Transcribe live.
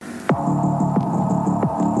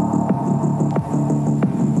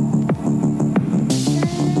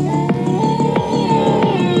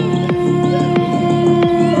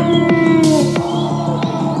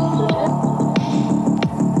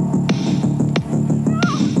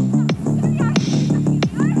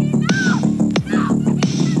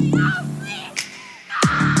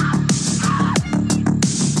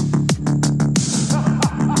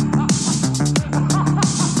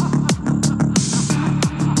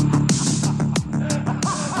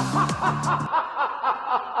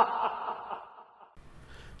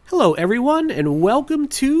Hello, everyone, and welcome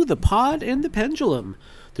to The Pod and the Pendulum,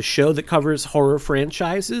 the show that covers horror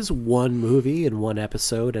franchises one movie and one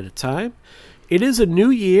episode at a time. It is a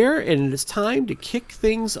new year, and it is time to kick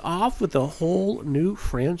things off with a whole new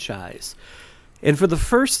franchise. And for the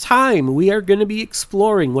first time, we are going to be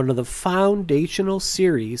exploring one of the foundational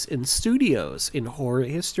series in studios in horror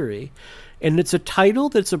history. And it's a title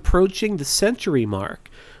that's approaching the century mark,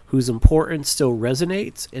 whose importance still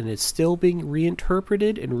resonates and is still being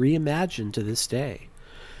reinterpreted and reimagined to this day.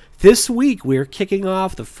 This week, we're kicking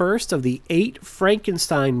off the first of the 8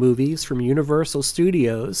 Frankenstein movies from Universal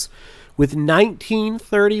Studios with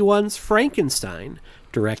 1931's Frankenstein,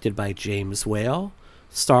 directed by James Whale,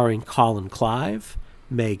 starring Colin Clive,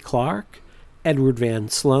 Mae Clarke, Edward Van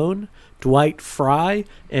Sloan, Dwight Frye,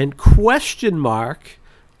 and Question Mark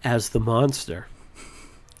as the monster.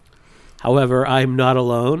 However, I'm not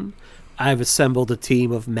alone. I've assembled a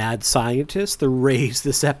team of mad scientists to raise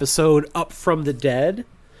this episode up from the dead.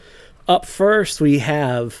 Up first, we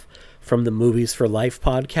have from the Movies for Life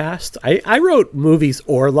podcast. I wrote Movies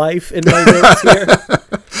or Life in my notes here.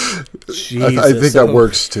 Jesus. I think that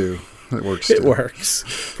works too. It works.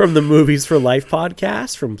 From the Movies for Life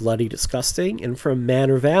podcast, from Bloody Disgusting, and from Man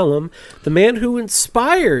of Alum, the man who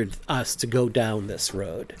inspired us to go down this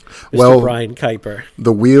road, Mr. Brian Kuiper.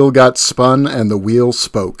 The wheel got spun and the wheel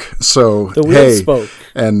spoke. So the wheel spoke.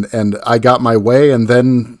 And I got my way, and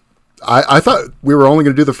then I thought we were only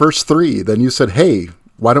going to do the first 3. Then you said, hey,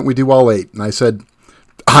 why don't we do all 8? And I said,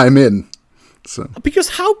 I'm in. So because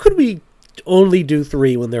how could we only do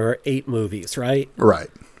 3 when there are 8 movies, right? Right.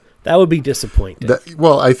 That would be disappointing.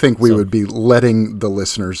 I think we would be letting the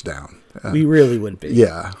listeners down. We really would be.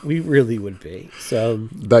 Yeah. We really would be. So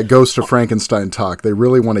that Ghost of Frankenstein talk, they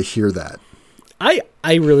really want to hear that. I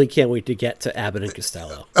really can't wait to get to Abbott and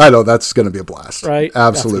Costello. I know, that's going to be a blast. Right?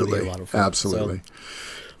 Absolutely. That's gonna be a lot of fun. Absolutely. So,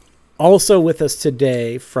 also with us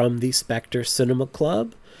today from the Spectre Cinema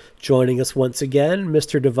Club, joining us once again,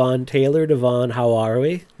 Mr. Devon Taylor. Devon, how are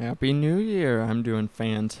we? Happy New Year. I'm doing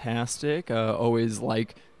fantastic. Always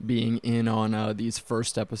like being in on these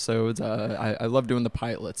first episodes. I love doing the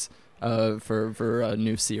pilots for a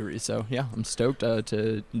new series. So, yeah, I'm stoked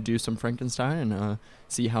to do some Frankenstein and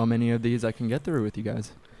see how many of these I can get through with you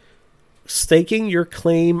guys. Staking your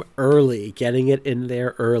claim early, getting it in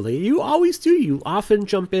there early. You always do. You often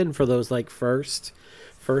jump in for those like first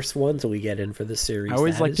ones that we get in for the series. I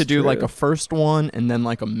always like to do like a first one and then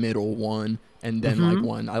like a middle one and then like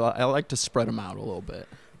one. I like to spread them out a little bit.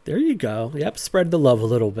 There you go. Yep, spread the love a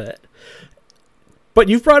little bit. But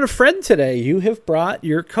you've brought a friend today. You have brought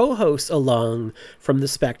your co-host along from the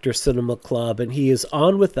Spectre Cinema Club, and he is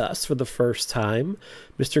on with us for the first time.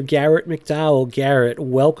 Mr. Garrett McDowell. Garrett,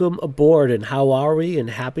 welcome aboard, and how are we, and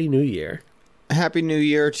Happy New Year. Happy New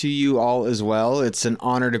Year to you all as well. It's an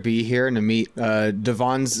honor to be here and to meet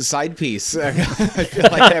Devon's side piece. I feel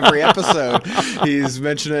like every episode he's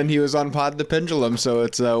mentioning he was on Pod the Pendulum, so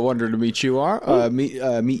it's a wonder to meet you all.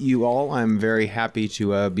 Meet you all. I'm very happy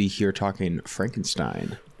to be here talking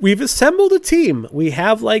Frankenstein. We've assembled a team. We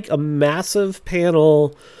have like a massive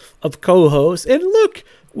panel of co-hosts, and look,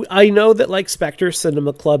 I know that like Spectre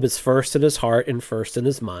Cinema Club is first in his heart and first in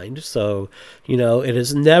his mind. So, it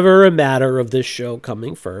is never a matter of this show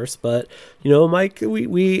coming first. But, Mike,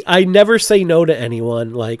 I never say no to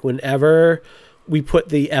anyone. Like whenever we put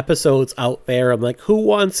the episodes out there, I'm like, who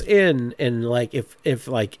wants in? And like, if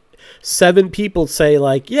like 7 people say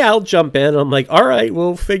like, yeah, I'll jump in. I'm like, all right,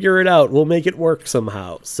 we'll figure it out. We'll make it work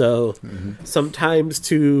somehow. So sometimes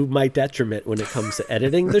to my detriment when it comes to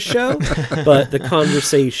editing the show, but the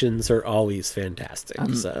conversations are always fantastic.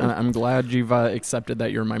 I'm glad you've accepted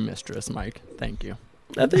that you're my mistress, Mike. Thank you.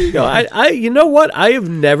 There you go. I you know what? I have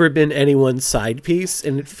never been anyone's side piece,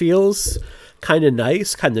 and it feels kind of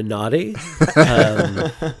nice, kind of naughty.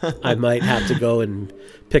 I might have to go and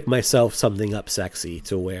pick myself something up sexy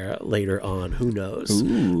to wear later on. Who knows?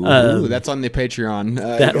 Ooh, that's on the Patreon.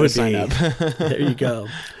 That would sign up. There you go.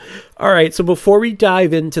 All right, so before we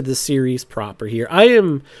dive into the series proper here, I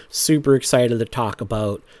am super excited to talk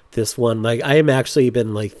about this one. Like, I am actually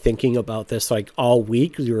been like thinking about this like all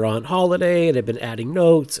week. We were on holiday and I've been adding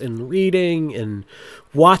notes and reading and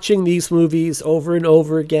watching these movies over and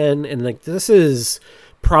over again. And like, this is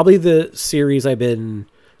probably the series I've been,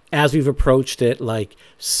 as we've approached it, like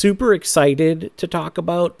super excited to talk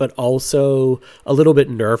about, but also a little bit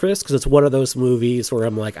nervous because it's one of those movies where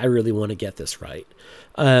I'm like, I really want to get this right.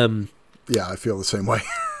 Yeah, I feel the same way.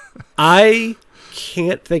 I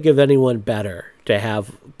can't think of anyone better to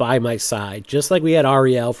have by my side, just like we had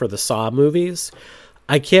Ariel for the Saw movies.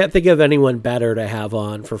 I can't think of anyone better to have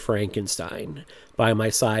on for Frankenstein by my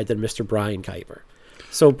side than Mr. Brian Kuiper.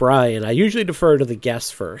 So, Brian, I usually defer to the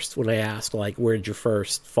guests first when I ask, like, where did you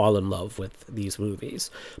first fall in love with these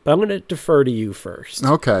movies? But I'm going to defer to you first.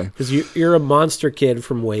 Okay. Because you're a monster kid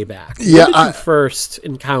from way back. Yeah, When did you first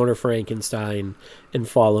encounter Frankenstein and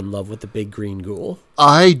fall in love with the big green ghoul?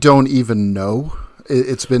 I don't even know.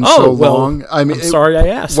 It's been so long. I mean, I'm sorry I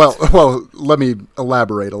asked. Well, let me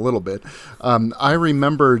elaborate a little bit. I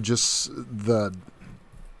remember just the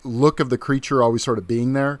look of the creature always sort of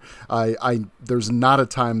being there. There's not a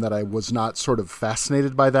time that I was not sort of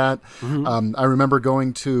fascinated by that. Mm-hmm. I remember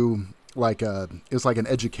going to it was like an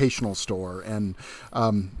educational store, and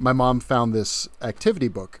my mom found this activity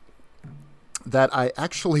book that I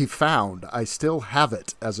actually found. I still have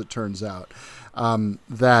it, as it turns out,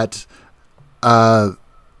 that had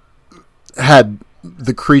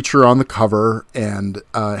the creature on the cover and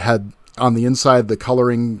had on the inside the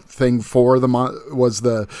coloring thing for was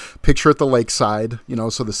the picture at the lakeside,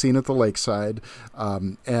 so the scene at the lakeside,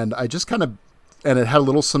 and I just and it had a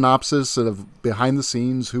little synopsis of behind the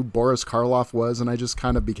scenes who Boris Karloff was, and I just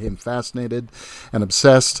kind of became fascinated and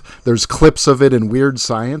obsessed. There's clips of it in Weird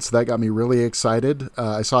Science that got me really excited.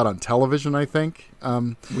 I saw it on television, I think.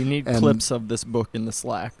 We need clips of this book in the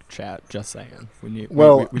Slack chat. Just saying, we need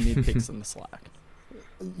pics in the Slack.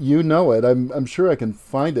 You know it. I'm sure I can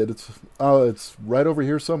find it. It's right over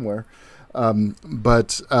here somewhere.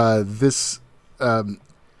 But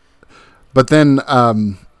then.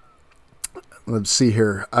 Let's see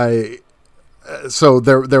here. So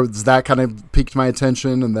there was that kind of piqued my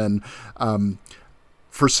attention, and then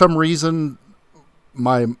for some reason,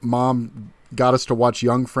 my mom got us to watch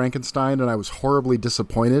Young Frankenstein, and I was horribly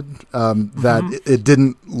disappointed that it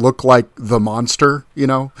didn't look like the monster.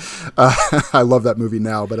 I love that movie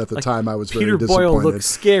now, but at the time I was very disappointed. Peter Boyle looks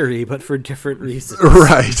scary, but for different reasons.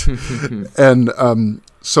 Right. And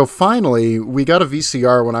so finally, we got a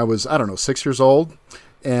VCR when I was 6 years old.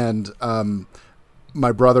 And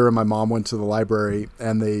my brother and my mom went to the library,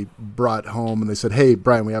 and they brought home and they said, "Hey,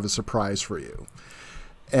 Brian, we have a surprise for you."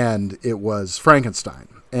 And it was Frankenstein.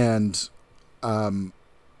 And and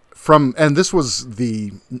this was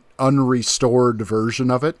the unrestored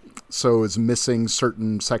version of it, so it's missing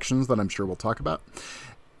certain sections that I'm sure we'll talk about.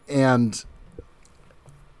 And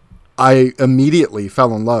I immediately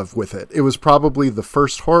fell in love with it. It was probably the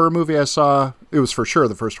first horror movie I saw. It was for sure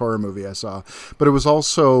the first horror movie I saw, but it was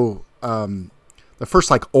also the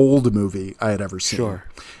first old movie I had ever seen. Sure.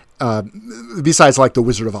 Besides The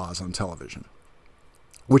Wizard of Oz on television,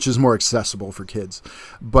 which is more accessible for kids.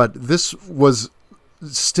 But this was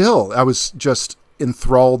still, I was just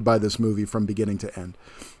enthralled by this movie from beginning to end.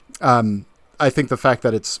 I think the fact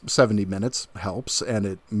that it's 70 minutes helps, and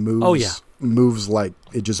it moves like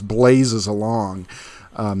it just blazes along,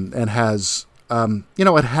 and has,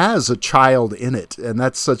 it has a child in it, and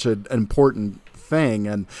that's such an important thing.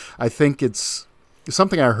 And I think it's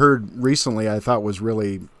something I heard recently I thought was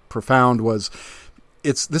really profound was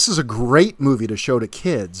this is a great movie to show to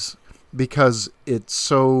kids because it's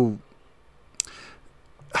so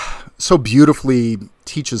beautifully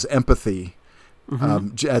teaches empathy,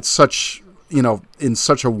 at such, in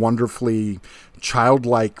such a wonderfully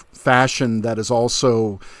childlike fashion that is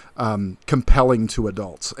also compelling to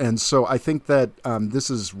adults. And so I think that this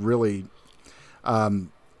is really,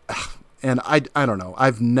 and I don't know,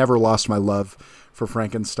 I've never lost my love for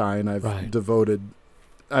Frankenstein. I've devoted,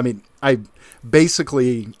 I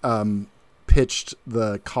basically pitched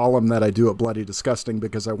the column that I do at Bloody Disgusting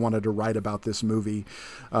because I wanted to write about this movie.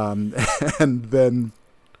 And then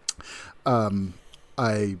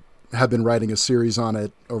I have been writing a series on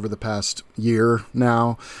it over the past year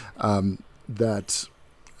now, that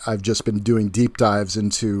I've just been doing deep dives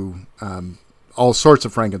into all sorts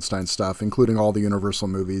of Frankenstein stuff, including all the Universal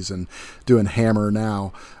movies, and doing Hammer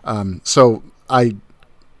now. So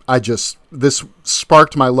this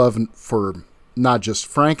sparked my love for not just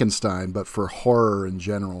Frankenstein, but for horror in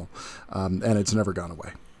general, and it's never gone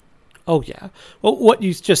away. Oh, yeah. Well, what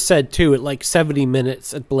you just said, too, at like 70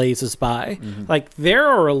 minutes, it blazes by. Like, there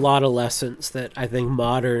are a lot of lessons that I think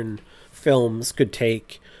modern films could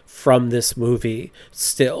take from this movie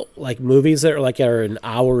still. Like, movies that are an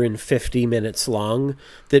hour and 50 minutes long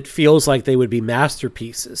that feels like they would be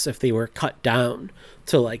masterpieces if they were cut down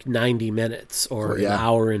to like 90 minutes or an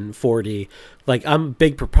hour and 40. Like, I'm a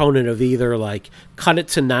big proponent of either like cut it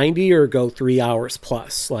to 90 or go 3 hours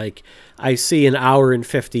plus. Like, I see an hour and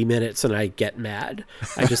 50 minutes and I get mad.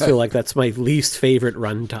 I just feel like that's my least favorite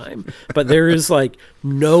runtime. But there is like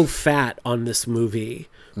no fat on this movie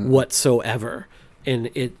whatsoever. And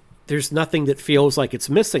there's nothing that feels like it's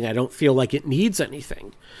missing. I don't feel like it needs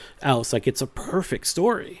anything else. Like, it's a perfect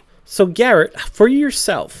story. So Garrett, for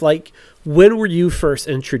yourself, like, when were you first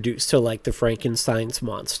introduced to like the Frankenstein's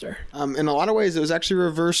monster? In a lot of ways, it was actually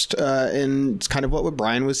reversed in kind of what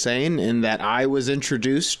Brian was saying, in that I was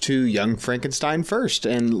introduced to Young Frankenstein first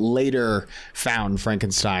and later found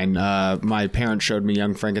Frankenstein. My parents showed me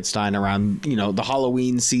Young Frankenstein around, the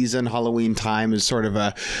Halloween season. Halloween time is sort of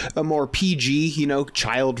a more PG,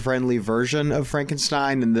 child-friendly version of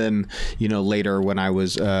Frankenstein. And then, later when I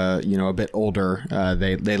was, a bit older,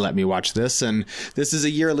 they let me watch this. And this is a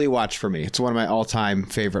yearly watch for me. It's one of my all-time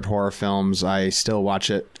favorite horror films. I still watch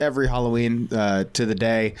it every Halloween to the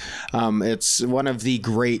day. It's one of the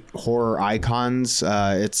great horror icons.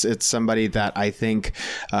 It's somebody that I think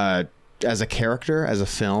as a character, as a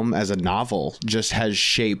film, as a novel, just has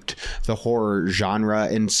shaped the horror genre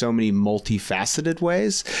in so many multifaceted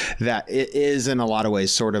ways that it is in a lot of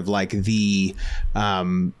ways sort of like the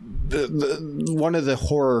one of the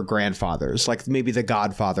horror grandfathers, like maybe the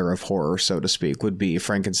godfather of horror, so to speak, would be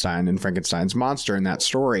Frankenstein and Frankenstein's monster in that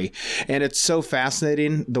story. And it's so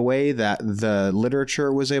fascinating the way that the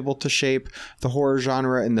literature was able to shape the horror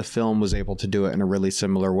genre and the film was able to do it in a really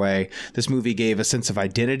similar way. This movie gave a sense of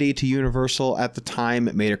identity to Universal at the time.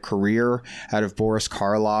 It made a career out of Boris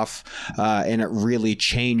Karloff, and it really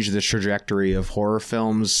changed the trajectory of horror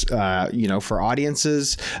films, for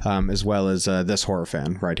audiences, as well as this horror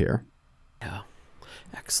fan right here. Yeah.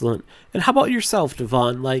 Excellent. And how about yourself,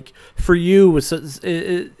 Devon? Like, for you, because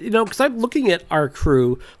I'm looking at our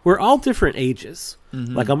crew, we're all different ages.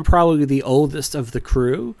 Like, I'm probably the oldest of the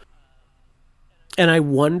crew. And I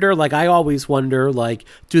wonder, like, I always wonder, like,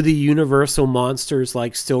 do the Universal monsters,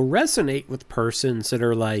 like, still resonate with persons that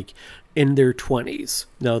are, like, in their 20s?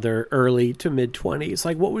 No, they're early to mid-20s.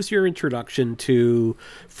 Like, what was your introduction to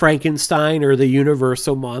Frankenstein or the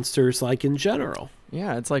Universal monsters, like, in general?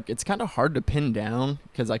 Yeah, it's kind of hard to pin down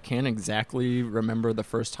because I can't exactly remember the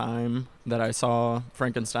first time that I saw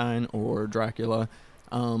Frankenstein or Dracula.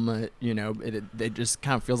 It just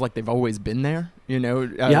kind of feels like they've always been there,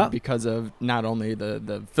 because of not only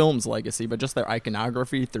the film's legacy, but just their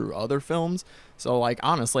iconography through other films. So, like,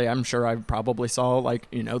 honestly, I'm sure I probably saw, like,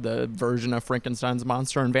 the version of Frankenstein's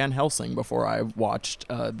monster in Van Helsing before I watched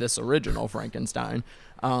this original Frankenstein.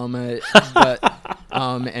 You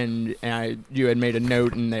had made a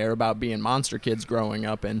note in there about being monster kids growing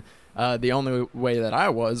up, and the only way that I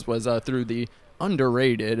was through the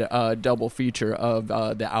underrated double feature of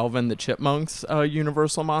the Alvin the Chipmunks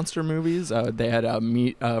Universal monster movies. They had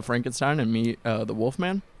Meet Frankenstein and Meet the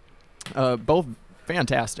Wolfman. Both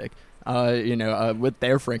fantastic. With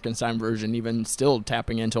their Frankenstein version, even still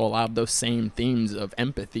tapping into a lot of those same themes of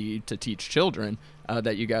empathy to teach children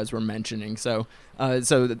that you guys were mentioning. So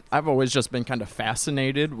I've always just been kind of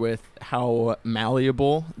fascinated with how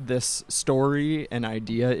malleable this story and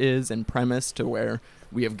idea is and premise, to where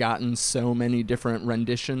we have gotten so many different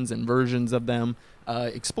renditions and versions of them,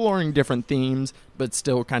 exploring different themes, but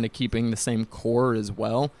still kind of keeping the same core as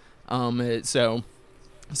well. So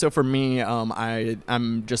for me,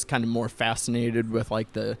 I'm just kind of more fascinated with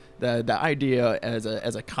like the idea as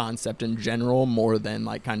a concept in general, more than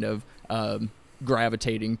like kind of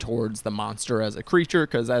gravitating towards the monster as a creature.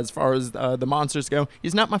 Because as far as the monsters go,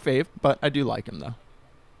 he's not my fave, but I do like him though.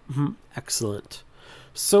 Excellent.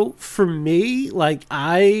 So for me, like,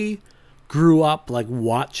 I grew up like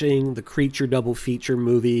watching the creature double feature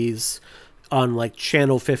movies on like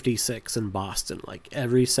Channel 56 in Boston, like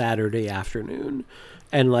every Saturday afternoon.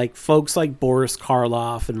 And like folks like Boris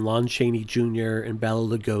Karloff and Lon Chaney Jr. and Bela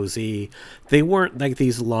Lugosi, they weren't like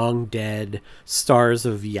these long dead stars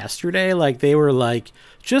of yesterday. Like, they were like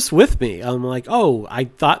just with me. I'm like, oh, I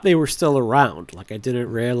thought they were still around. Like, I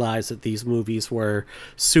didn't realize that these movies were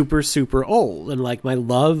super, super old. And like, my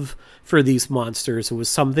love for these monsters was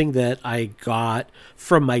something that I got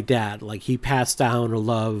from my dad. Like, he passed down a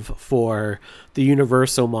love for the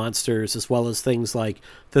Universal monsters, as well as things like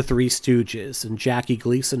the Three Stooges and Jackie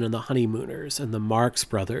Gleason and the Honeymooners and the Marx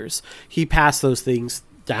Brothers. He passed those things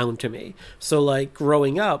down to me. So like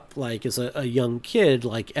growing up, like as a young kid,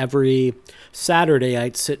 like every Saturday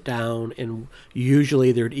I'd sit down and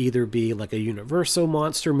usually there'd either be like a Universal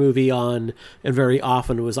monster movie on, and very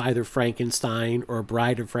often it was either Frankenstein or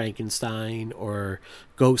Bride of Frankenstein or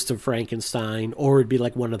Ghost of Frankenstein, or it'd be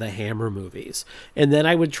like one of the Hammer movies. And then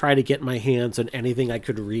I would try to get my hands on anything I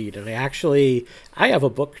could read. And I have a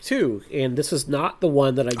book too, and this is not the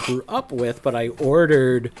one that I grew up with, but I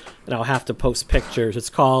ordered, and I'll have to post pictures.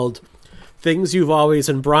 It's called Things You've Always,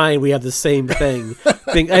 and Brian, we have the same thing.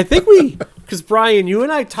 I think because Brian, you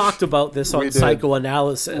and I talked about this on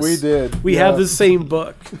Psychoanalysis. We did. We have the same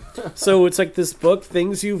book. So it's like this book,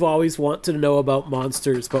 Things You've Always Wanted to Know About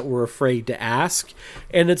Monsters But Were Afraid to Ask.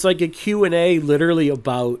 And it's like a Q&A literally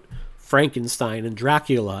about Frankenstein and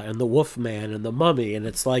Dracula and the Wolfman and the Mummy, and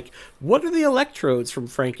it's like, what are the electrodes from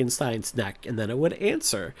Frankenstein's neck? And then it would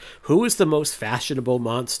answer, who is the most fashionable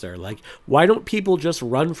monster? Like, why don't people just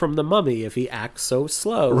run from the Mummy if he acts so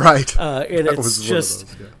slow? Right. And it's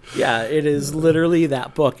just, yeah, it is literally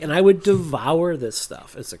that book. And I would devour this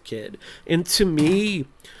stuff as a kid. And to me,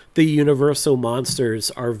 the Universal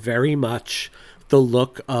monsters are very much the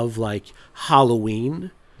look of like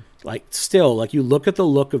Halloween. Like still, like you look at the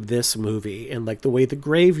look of this movie and like the way the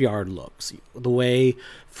graveyard looks, the way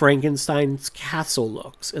Frankenstein's castle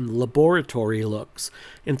looks and the laboratory looks.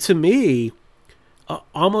 And to me,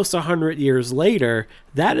 almost 100 years later,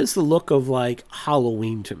 that is the look of like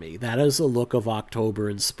Halloween to me. That is the look of October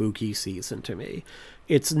and spooky season to me.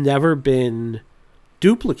 It's never been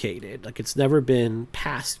duplicated. Like it's never been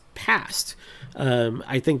passed.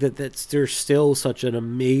 I think that there's still such an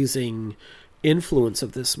amazing influence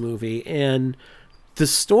of this movie, and the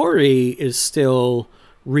story is still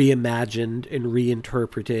reimagined and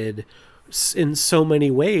reinterpreted in so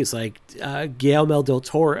many ways. Like Guillermo del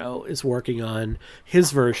Toro is working on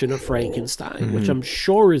his version of Frankenstein, which I'm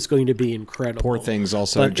sure is going to be incredible. Poor Things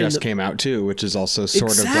also just came out too, which is also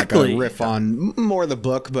sort of like a riff on more the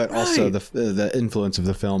book, but also the influence of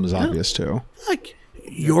the film is obvious too. Like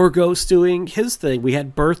Yorgos doing his thing. We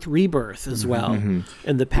had Birth Rebirth as well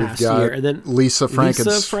in the past year, and then Lisa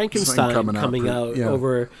Frankenstein coming out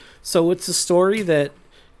over. So it's a story that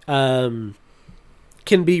can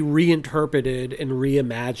be reinterpreted and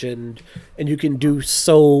reimagined, and you can do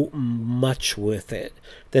so much with it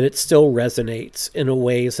that it still resonates in a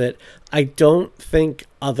ways that I don't think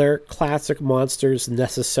other classic monsters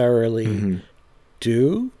necessarily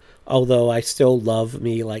do. Although I still love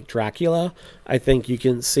me like Dracula, I think you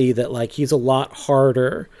can see that like he's a lot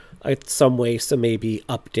harder in some ways to maybe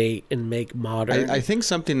update and make modern. I think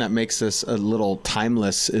something that makes this a little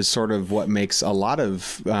timeless is sort of what makes a lot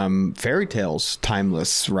of fairy tales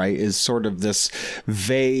timeless, right? Is sort of this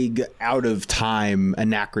vague, out of time,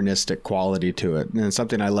 anachronistic quality to it. And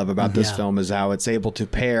something I love about this film is how it's able to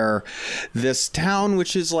pair this town,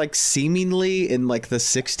 which is like seemingly in like the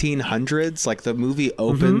 1600s. Like the movie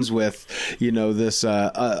opens with, this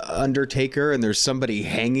undertaker, and there's somebody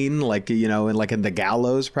hanging like, in the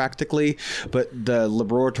gallows practically, but the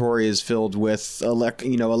laboratory is filled with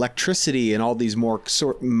electricity and all these more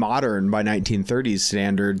modern, by 1930s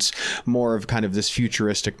standards, more of kind of this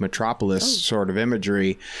futuristic metropolis sort of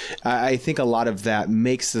imagery. I think a lot of that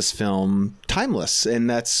makes this film timeless, and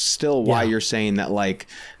that's still why you're saying that like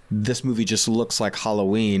this movie just looks like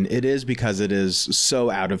Halloween. It is because it is so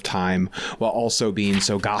out of time while also being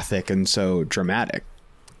so gothic and so dramatic.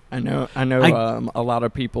 I know. A lot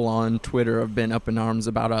of people on Twitter have been up in arms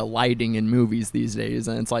about lighting in movies these days,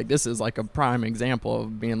 and it's like this is like a prime example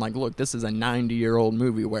of being like, look, this is a 90-year-old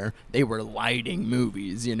movie where they were lighting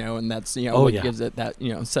movies, and that's what gives it that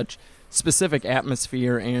such specific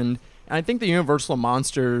atmosphere. And I think the Universal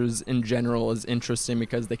monsters in general is interesting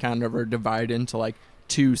because they kind of are divided into like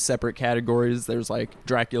two separate categories. There's like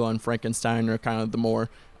Dracula and Frankenstein are kind of the more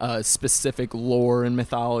specific lore and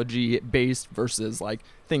mythology based versus like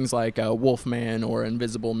things like Wolfman or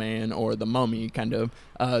Invisible Man or The Mummy. Kind of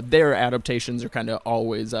their adaptations are kind of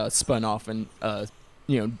always spun off in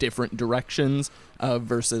different directions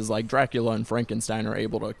versus like Dracula and Frankenstein are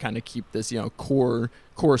able to kind of keep this core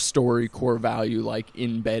story, core value like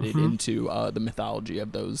embedded into the mythology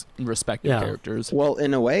of those respective characters. Well,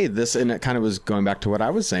 in a way, and it kind of was going back to what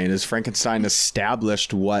I was saying, is Frankenstein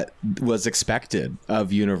established what was expected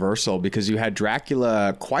of Universal, because you had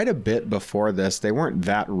Dracula quite a bit before this. They weren't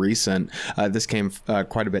that recent. This came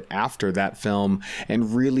quite a bit after that film,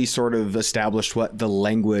 and really sort of established what the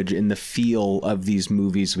language and the feel of these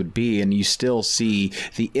movies would be. And you still see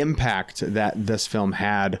the impact that this film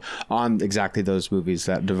had on exactly those movies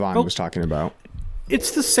that Devon was talking about.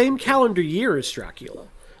 It's the same calendar year as Dracula.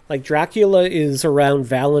 Like Dracula is around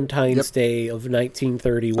Valentine's Yep. Day of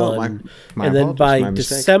 1931, my and then apologies, my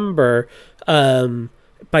mistake.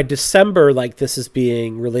 By December, like this is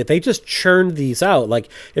being released. They just churned these out. Like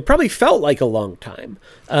it probably felt like a long time,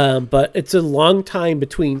 but it's a long time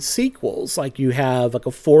between sequels. Like you have like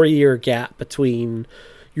a 4-year gap between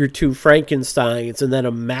your two Frankensteins, and then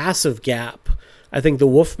a massive gap. I think the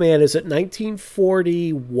Wolfman is at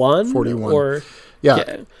 1941, 41. or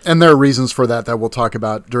Yeah. And there are reasons for that we'll talk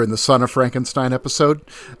about during the Son of Frankenstein episode.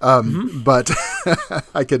 But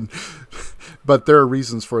but there are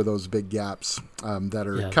reasons for those big gaps that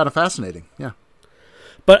are kind of fascinating. Yeah.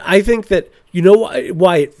 But I think that, you know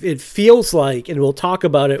why it feels like, and we'll talk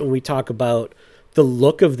about it when we talk about the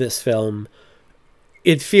look of this film,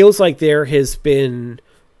 it feels like there has been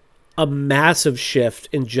a massive shift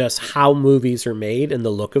in just how movies are made and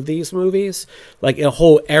the look of these movies. Like a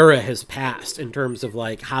whole era has passed in terms of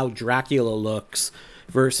like how Dracula looks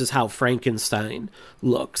versus how Frankenstein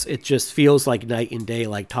looks. It just feels like night and day.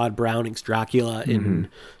 Like Todd Browning's Dracula and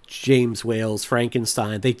James Whale's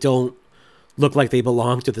Frankenstein, they don't look like they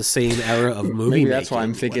belong to the same era of movie Maybe making. that's why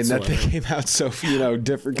I'm thinking that they came out so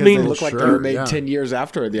different, because I mean, they look like they were made 10 years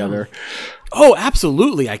after the other. Oh,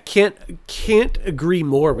 absolutely. I can't agree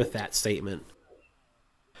more with that statement.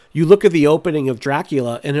 You look at the opening of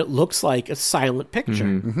Dracula and it looks like a silent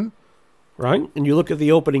picture, right? And you look at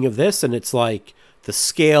the opening of this and it's like the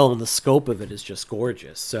scale and the scope of it is just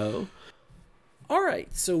gorgeous. So, all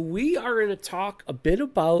right. So we are going to talk a bit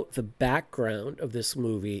about the background of this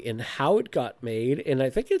movie and how it got made. And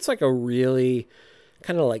I think it's like a really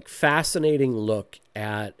kind of like fascinating look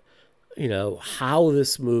at, how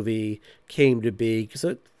this movie came to be, because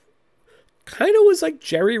it kind of was like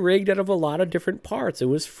jerry-rigged out of a lot of different parts. It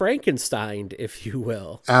was Frankenstein, if you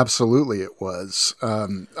will. Absolutely it was.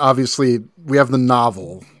 Obviously, we have the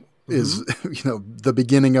novel is, the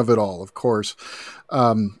beginning of it all, of course.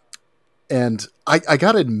 And I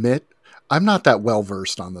got to admit, I'm not that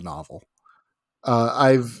well-versed on the novel.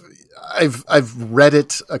 I've read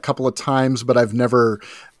it a couple of times, but I've never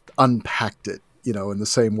unpacked it, in the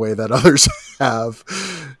same way that others have,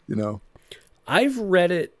 I've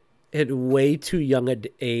read it at way too young an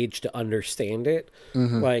age to understand it.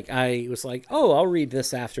 Like I was like, oh, I'll read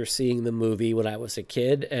this after seeing the movie when I was a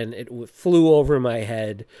kid, and it flew over my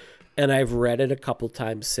head. And I've read it a couple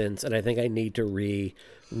times since, and I think I need to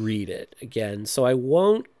reread it again. So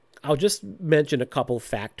I'll just mention a couple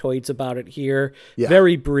factoids about it here. Yeah.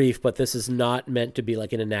 Very brief, but this is not meant to be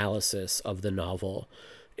like an analysis of the novel.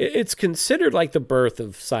 It's considered like the birth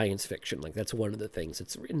of science fiction. Like that's one of the things.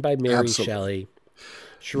 It's written by Mary Shelley.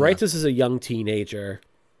 She writes this as a young teenager,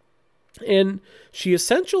 and she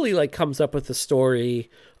essentially like comes up with the story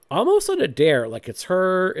almost on a dare. Like it's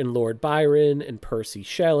her and Lord Byron and Percy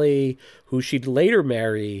Shelley, who she'd later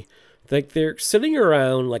marry. Like they're sitting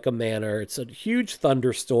around like a manor. It's a huge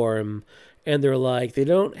thunderstorm, and they're like, they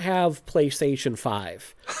don't have PlayStation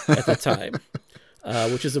 5 at the time,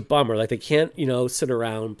 which is a bummer. Like they can't, sit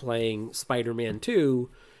around playing Spider-Man 2,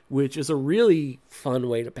 which is a really fun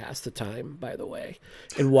way to pass the time, by the way,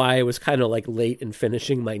 and why I was kind of like late in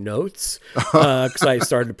finishing my notes, because I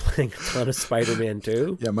started playing a ton of Spider-Man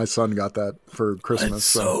 2. Yeah, my son got that for Christmas. It's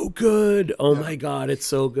so good. Oh my God, it's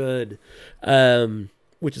so good.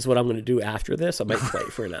 Which is what I'm going to do after this. I might play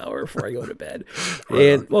for an hour before I go to bed.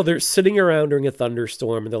 And they're sitting around during a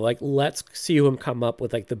thunderstorm, and they're like, let's see who can come up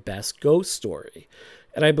with like the best ghost story.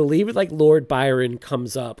 And I believe it like Lord Byron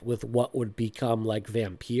comes up with what would become like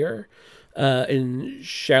Vampire, and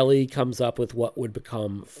Shelley comes up with what would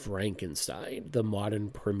become Frankenstein, the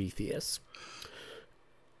modern Prometheus.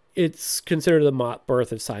 It's considered the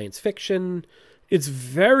birth of science fiction. It's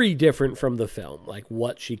very different from the film, like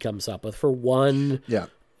what she comes up with. For one,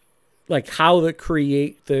 like how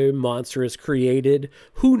the monster is created,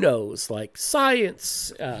 who knows? Like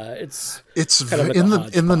science, it's kind of like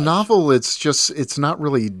in the novel. It's not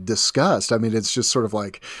really discussed. I mean, it's just sort of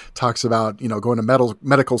like talks about going to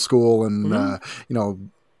medical school and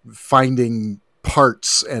finding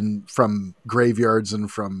parts and from graveyards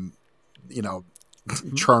and from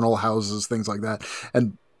charnel houses, things like that,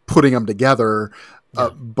 and putting them together,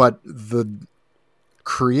 but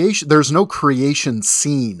there's no creation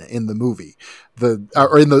scene in the movie,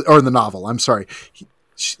 or in the novel. I'm sorry,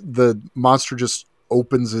 the monster just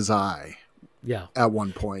opens his eye, at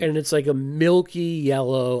one point, and it's like a milky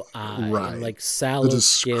yellow eye, right? And like sallow the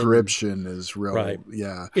description skin. Is real, right?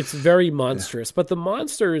 Yeah, it's very monstrous, but the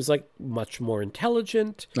monster is like much more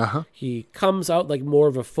intelligent. He comes out like more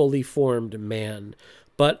of a fully formed man.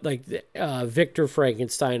 But like Victor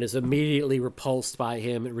Frankenstein is immediately repulsed by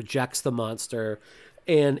him and rejects the monster.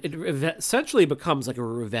 And it essentially becomes like a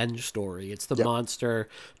revenge story. It's the monster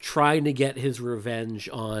trying to get his revenge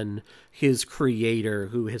on his creator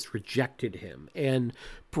who has rejected him. And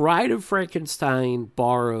Bride of Frankenstein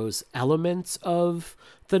borrows elements of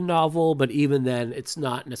the novel, but even then, it's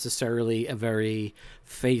not necessarily a very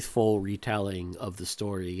faithful retelling of the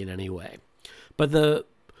story in any way. But the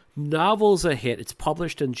novel's a hit. It's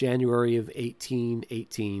published in January of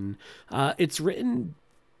 1818. It's written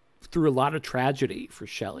through a lot of tragedy for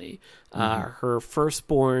Shelley. Her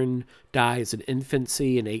firstborn dies in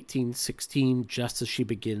infancy in 1816, just as she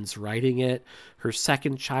begins writing it. Her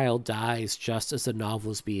second child dies just as the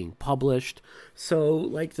novel is being published. So,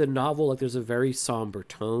 like the novel, like there's a very somber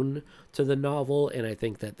tone to the novel, and I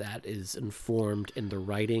think that is informed in the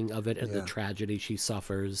writing of it and the tragedy she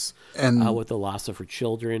suffers with the loss of her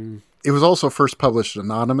children. It was also first published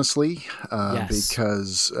anonymously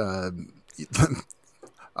because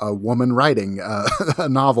a woman writing a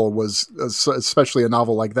novel was, especially a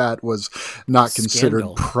novel like that, was not considered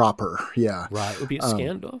proper. Yeah. Right. It would be a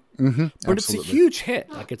scandal. Mm-hmm. But Absolutely. it's a huge hit.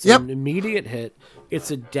 Like it's an immediate hit.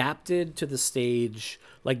 It's adapted to the stage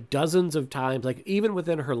like dozens of times. Like even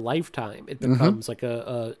within her lifetime, it becomes like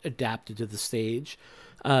a adapted to the stage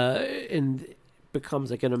and becomes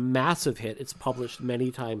like a massive hit. It's published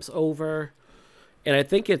many times over. And I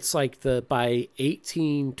think it's like by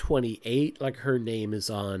 1828, like her name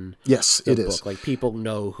is on the book. Is. Like people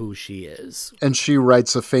know who she is. And she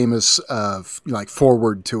writes a famous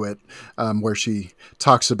foreword to it where she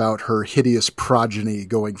talks about her hideous progeny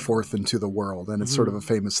going forth into the world. And it's sort of a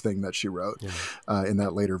famous thing that she wrote in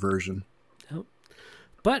that later version. Yep.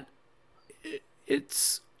 But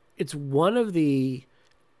it's one of the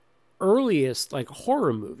earliest like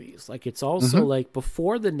horror movies. Like it's also like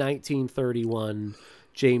before the 1931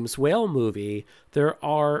 James Whale movie, there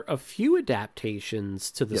are a few adaptations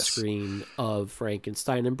to the screen of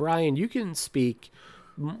Frankenstein. And Brian, you can speak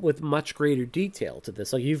with much greater detail to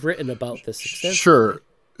this. Like you've written about this extensively.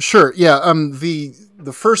 Sure. Yeah.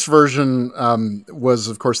 The first version was,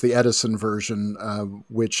 of course, the Edison version,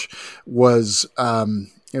 which was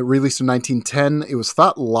it released in 1910. It was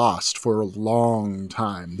thought lost for a long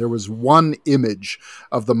time. There was one image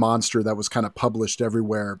of the monster that was kind of published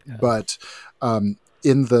everywhere, but in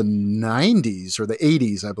the 90s or the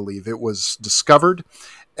 80s, I believe, it was discovered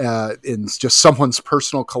in just someone's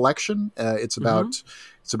personal collection. It's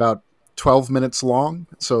about 12 minutes long,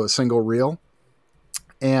 so a single reel.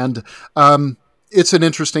 And it's an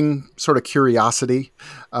interesting sort of curiosity.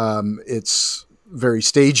 It's very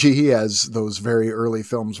stagey, as those very early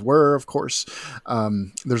films were, of course.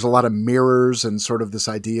 There's a lot of mirrors and sort of this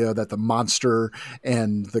idea that the monster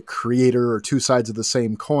and the creator are two sides of the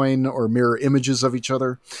same coin or mirror images of each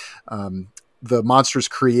other. The monster's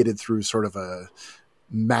created through sort of a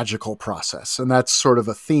magical process. And that's sort of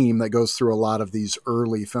a theme that goes through a lot of these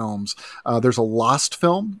early films. There's a lost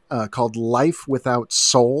film called Life Without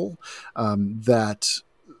Soul that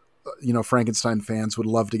Frankenstein fans would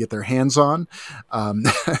love to get their hands on.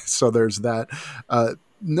 So there's that. The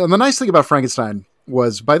nice thing about Frankenstein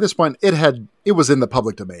was by this point it was in the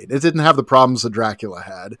public domain. It didn't have the problems that Dracula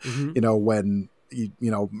had. When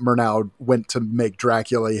Murnau went to make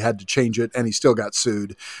Dracula, he had to change it and he still got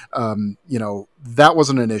sued. That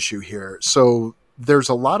wasn't an issue here. So there's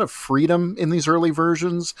a lot of freedom in these early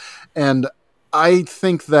versions. And I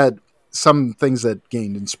think that some things that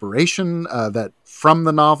gained inspiration that from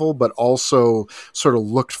the novel, but also sort of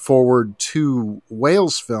looked forward to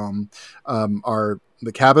Whale's film are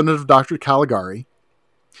The Cabinet of Dr. Caligari,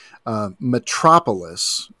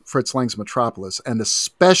 Metropolis, Fritz Lang's Metropolis, and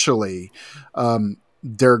especially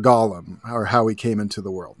Der Golem, or How He Came into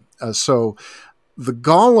the World. So the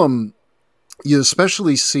Golem, you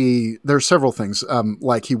especially see, there are several things,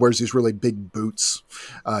 like he wears these really big boots.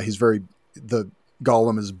 The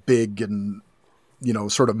Golem is big and,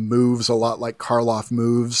 sort of moves a lot like Karloff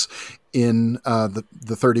moves in the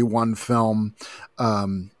 31 film.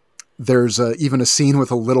 There's even a scene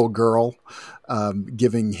with a little girl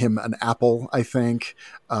giving him an apple, I think.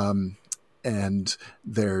 And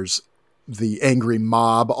there's the angry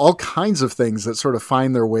mob, all kinds of things that sort of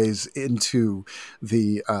find their ways into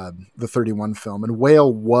the 31 film. And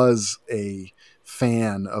Whale was a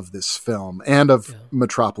fan of this film and of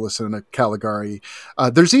Metropolis and Caligari.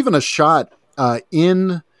 There's even a shot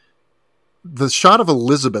in the shot of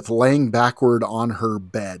Elizabeth laying backward on her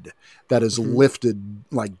bed that is lifted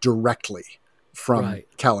like directly from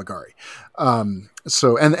Caligari.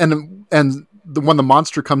 So when the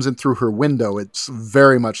monster comes in through her window, it's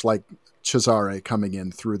very much like Cesare coming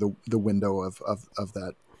in through the window of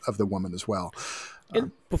the woman as well.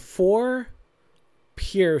 And before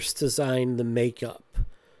Pierce designed the makeup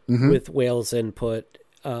with Whale's input,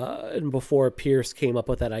 and before Pierce came up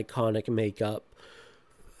with that iconic makeup,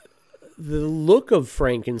 the look of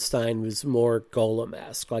Frankenstein was more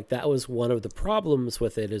Golem-esque. Like, that was one of the problems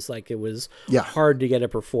with it, is like it was hard to get a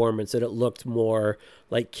performance, and it looked more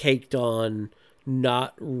like caked on,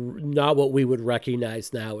 not what we would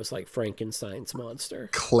recognize now as like Frankenstein's monster.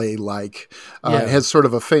 Clay-like. It has sort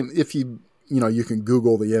of a if you can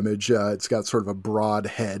Google the image. It's got sort of a broad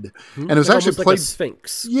head, and it was actually played like a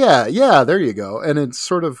sphinx. Yeah, there you go. And it's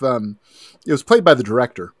sort of it was played by the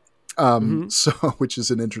director. So, which is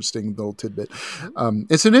an interesting little tidbit.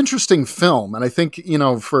 It's an interesting film. And I think,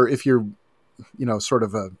 for, if you're, sort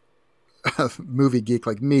of a movie geek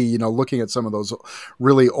like me, looking at some of those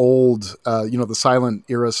really old, the silent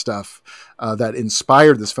era stuff, that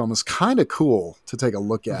inspired this film is kind of cool to take a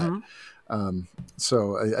look at.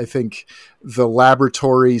 So I think the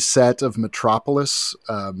laboratory set of Metropolis,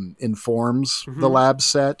 informs the lab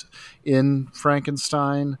set in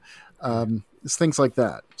Frankenstein. It's things like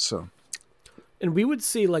that. So, and we would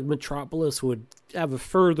see like Metropolis would have a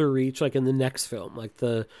further reach, like in the next film, like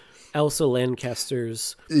the Elsa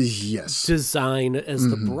Lancaster's design as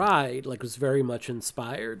the bride, like was very much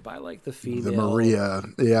inspired by like the female, the Maria,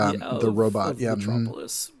 the robot, of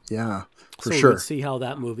Metropolis. Yeah, for so sure. We'd see how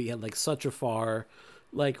that movie had like such a far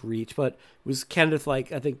like reach, but it was Kenneth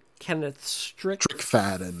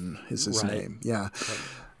Strickfaden is his name. Yeah. Right.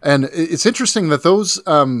 And it's interesting that those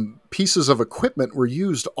pieces of equipment were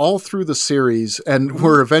used all through the series and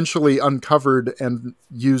were eventually uncovered and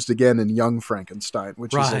used again in Young Frankenstein,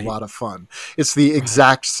 which is a lot of fun. It's the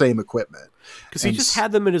exact same equipment. Because he just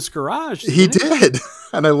had them in his garage. He did.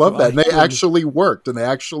 And I love that. And they actually worked, and they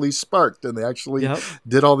actually sparked, and they actually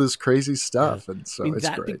did all this crazy stuff. And so it's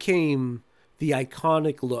that great. Became the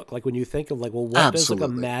iconic look. Like when you think of like, well, what does like a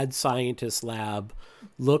mad scientist lab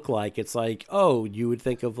look like? It's like, oh, you would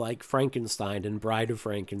think of like Frankenstein and Bride of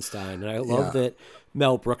Frankenstein. And I love that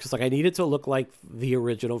Mel Brooks is like, I need it to look like the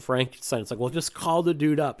original Frankenstein. It's like, well, just call the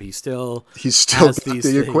dude up. He still has got these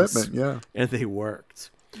the things, equipment. and they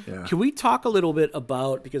worked. Yeah. Can we talk a little bit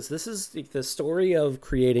about, because this is the story of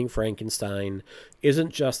creating Frankenstein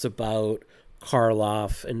isn't just about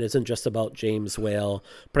Karloff and isn't just about James Whale,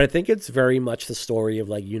 but I think it's very much the story of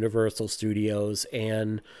like Universal Studios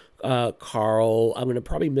and Carl, I'm going to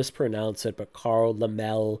probably mispronounce it, but Carl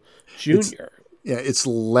Laemmle Jr. It's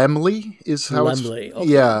Laemmle is how Laemmle,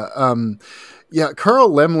 it's... Yeah.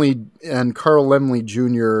 Carl Laemmle and Carl Laemmle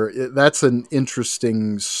Jr., that's an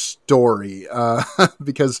interesting story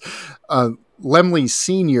because Laemmle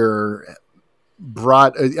Sr.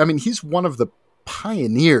 brought... he's one of the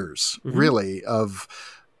pioneers, really, of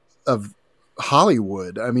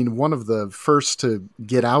Hollywood. One of the first to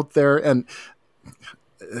get out there. And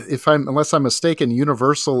unless I'm mistaken,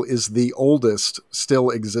 Universal is the oldest still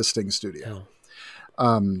existing studio.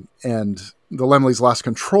 And the Laemmles lost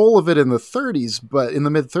control of it in the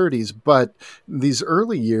mid 30s, but these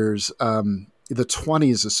early years, the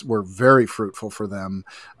 20s were very fruitful for them,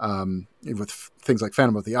 with things like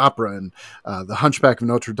Phantom of the Opera and The Hunchback of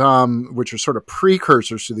Notre Dame, which are sort of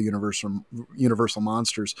precursors to the Universal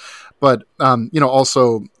monsters. But,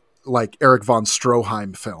 also like Erich von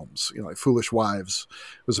Stroheim films, like Foolish Wives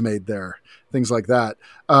was made there, things like that.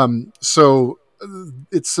 So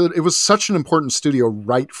it was such an important studio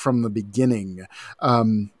right from the beginning,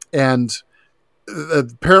 and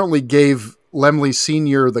apparently gave Laemmle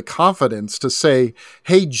Sr. the confidence to say,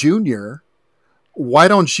 hey, Junior, why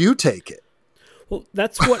don't you take it? Well,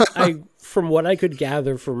 that's what from what I could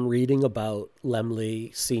gather from reading about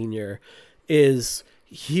Laemmle Sr. is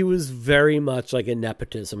he was very much like a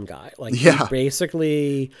nepotism guy. Like he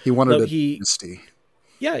wanted a dynasty.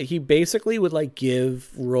 Yeah, he basically would like give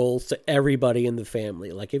roles to everybody in the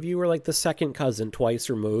family. Like if you were like the second cousin twice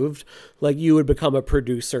removed, like you would become a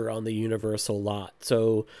producer on the Universal lot.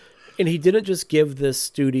 So, and he didn't just give this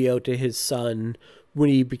studio to his son when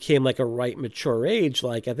he became like a right mature age.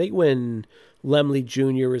 Like I think when Laemmle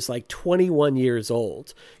Jr. is like 21 years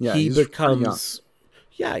old, he becomes,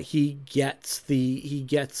 he gets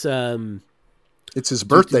it's his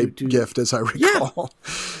birthday gift, as I recall.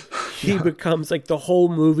 He becomes like the whole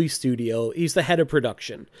movie studio. He's the head of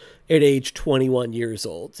production at age 21 years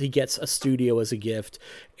old. He gets a studio as a gift,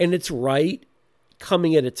 and it's right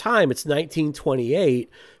coming at a time. It's 1928.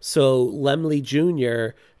 So Laemmle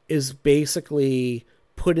Jr. is basically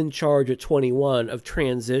put in charge at 21 of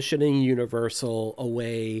transitioning Universal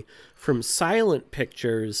away from silent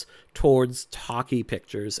pictures towards talkie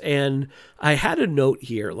pictures. And I had a note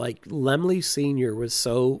here, like Laemmle Sr. was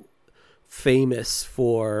so famous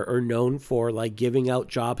for or known for like giving out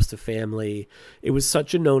jobs to family. It was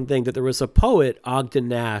such a known thing that there was a poet, Ogden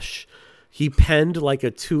Nash. He penned like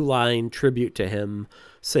a 2-line tribute to him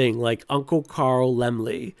saying like Uncle Carl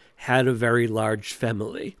Laemmle had a very large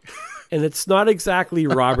family. And it's not exactly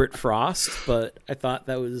Robert Frost, but I thought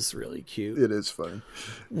that was really cute. It is funny.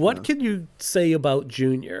 What can you say about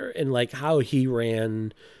Junior and like how he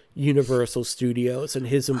ran Universal Studios and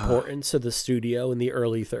his importance to the studio in the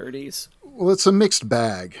early 30s? Well, it's a mixed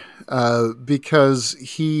bag because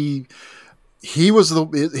he was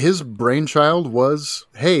his brainchild was,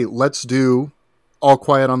 hey, let's do All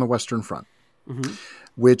Quiet on the Western Front,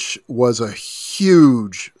 which was a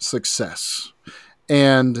huge success.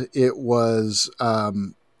 And it was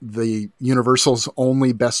the Universal's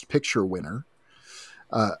only Best Picture winner.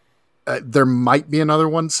 There might be another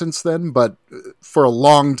one since then, but for a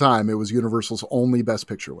long time, it was Universal's only Best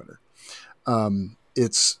Picture winner.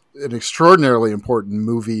 It's an extraordinarily important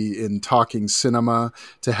movie in talking cinema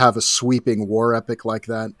to have a sweeping war epic like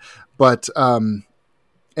that. But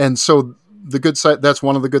and so the good side, that's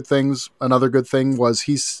one of the good things. Another good thing was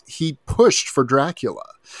he pushed for Dracula.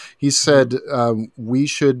 He said we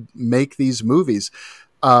should make these movies.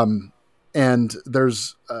 And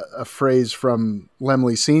there's a phrase from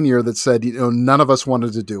Laemmle Sr. that said, none of us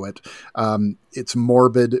wanted to do it. It's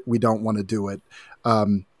morbid. We don't want to do it.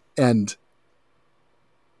 And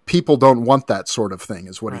people don't want that sort of thing,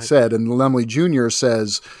 is what he said. And Laemmle Jr.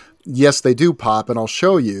 says, yes, they do, Pop, and I'll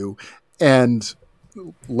show you. And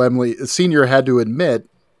Laemmle Sr. had to admit,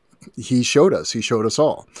 he showed us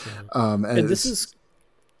all. Yeah. And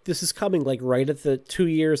this is coming like right at the 2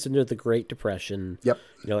 years into the Great Depression. Yep.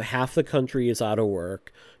 Half the country is out of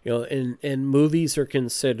work. And movies are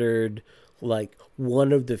considered like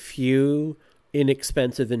one of the few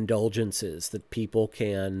inexpensive indulgences that people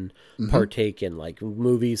can partake in. Like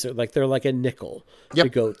movies are like, they're like a nickel to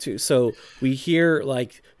go to. So we hear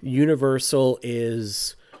like Universal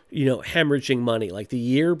is, hemorrhaging money. Like the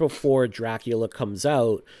year before Dracula comes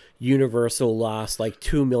out, Universal lost like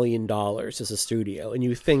 $2 million as a studio. And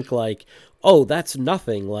you think like, oh, that's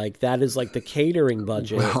nothing. Like that is like the catering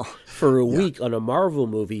budget for a week on a Marvel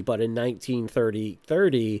movie. But in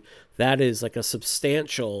 1930, that is like a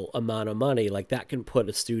substantial amount of money. Like that can put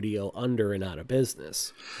a studio under and out of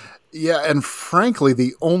business. Yeah. And frankly,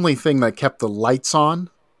 the only thing that kept the lights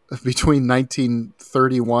on between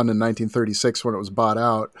 1931 and 1936 when it was bought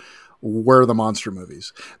out were the monster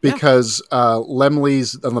movies, because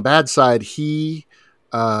Laemmle's on the bad side. He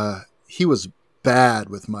was bad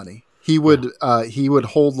with money. He would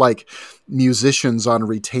hold like musicians on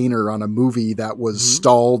retainer on a movie that was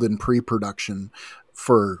stalled in pre-production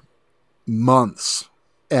for months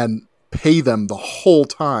and pay them the whole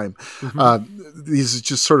time. These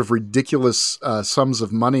just sort of ridiculous sums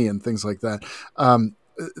of money and things like that.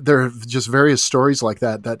 There are just various stories like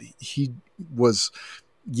that he was.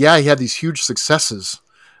 Yeah, he had these huge successes,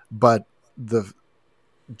 but the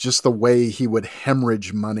way he would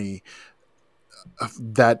hemorrhage money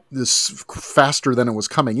that is faster than it was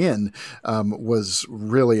coming in was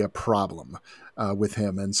really a problem with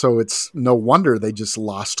him. And so it's no wonder they just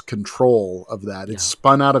lost control of that. It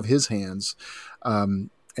spun out of his hands,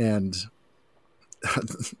 and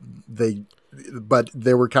but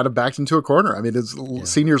they were kind of backed into a corner. I mean,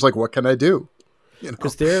 Senior's like, what can I do?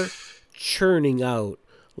 Because they're churning out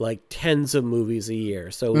like tens of movies a year.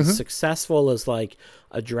 So as successful as like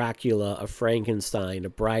a Dracula, a Frankenstein, a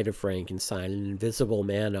Bride of Frankenstein, an Invisible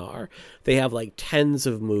Man are, they have like tens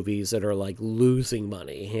of movies that are like losing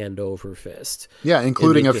money hand over fist. Yeah,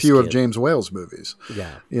 including a few of James Whale's movies.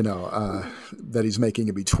 Yeah. That he's making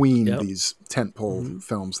in between these tentpole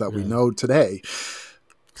films that we know today.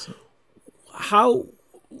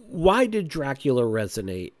 Why did Dracula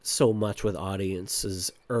resonate so much with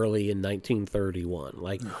audiences early in 1931?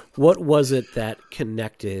 Like, what was it that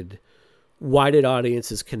connected? Why did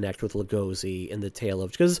audiences connect with Lugosi and the tale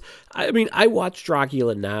of? Because, I mean, I watch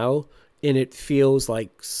Dracula now, and it feels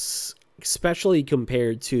like, especially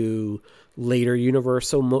compared to later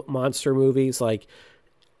Universal monster movies, like,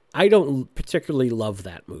 I don't particularly love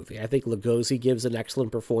that movie. I think Lugosi gives an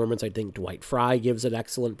excellent performance. I think Dwight Fry gives an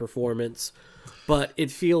excellent performance. But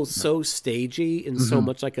it feels so stagey and so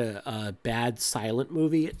much like a bad silent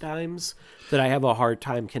movie at times that I have a hard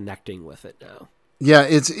time connecting with it now. Yeah,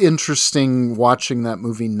 it's interesting watching that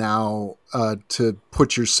movie now to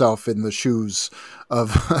put yourself in the shoes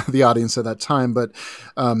of the audience at that time. But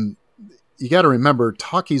you got to remember,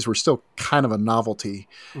 talkies were still kind of a novelty.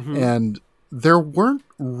 And there weren't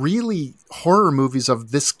really horror movies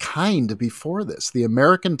of this kind before this. The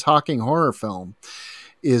American talking horror film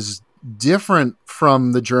is different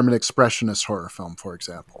from the German expressionist horror film, for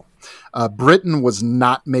example. Britain was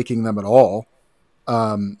not making them at all.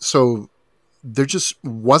 So there just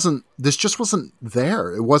wasn't, this just wasn't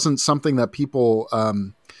there. It wasn't something that people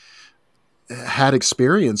had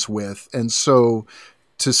experience with. And so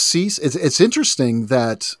to see, it's interesting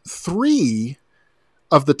that 3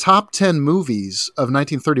 of the top 10 movies of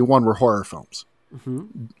 1931 were horror films.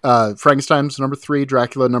 Frankenstein's number 3,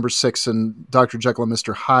 Dracula number 6, and Dr. Jekyll and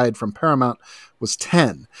Mr. Hyde from Paramount was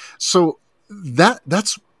 10. So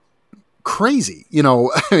that's crazy, you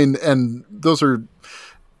know. I mean, and those are,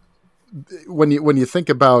 when you think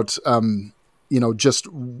about, you know, just,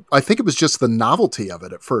 I think it was just the novelty of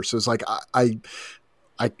it at first. It was like, I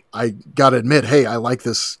gotta admit, hey, I like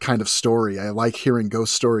this kind of story. I like hearing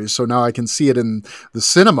ghost stories. So now I can see it in the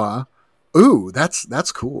cinema. Ooh,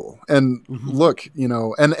 that's cool. And look, you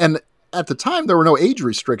know, and at the time there were no age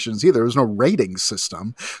restrictions either. There was no rating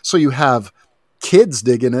system. So you have kids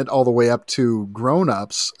digging it all the way up to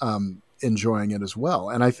grown-ups enjoying it as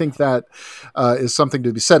well. And I think that is something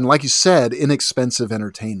to be said. And like you said, inexpensive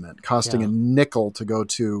entertainment, costing a nickel to go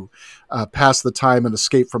to pass the time and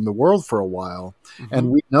escape from the world for a while.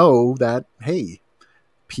 And we know that, hey,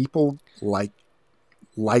 people like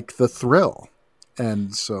the thrill.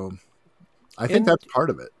 And so I think that's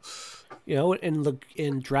part of it. You know,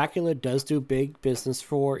 and Dracula does do big business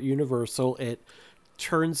for Universal. It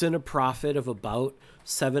turns in a profit of about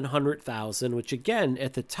 $700,000, which again,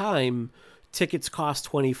 at the time, tickets cost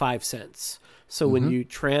 25 cents. So when you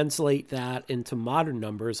translate that into modern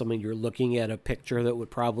numbers, I mean, you're looking at a picture that would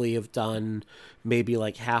probably have done maybe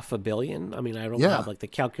like $500 million. I mean, I don't have like the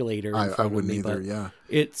calculator in front I of wouldn't me, either, but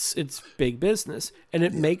it's big business, and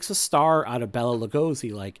it makes a star out of Bela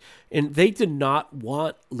Lugosi. Like, and they did not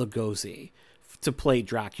want Lugosi to play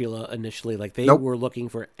Dracula initially. Like, they were looking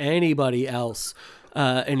for anybody else.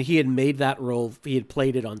 And he had made that role. He had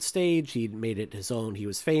played it on stage. He'd made it his own. He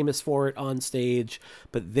was famous for it on stage.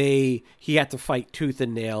 But he had to fight tooth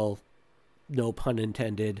and nail, no pun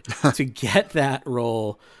intended, to get that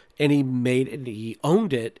role. And he made it. He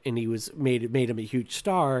owned it, and he made him a huge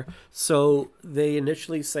star. So they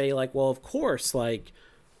initially say, like, well, of course, like,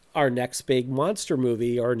 our next big monster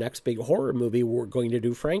movie, our next big horror movie, we're going to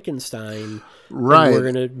do Frankenstein. Right. And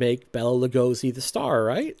we're going to make Bela Lugosi the star,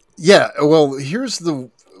 right? Yeah. Well,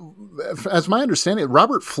 as my understanding,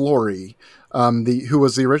 Robert Florey, who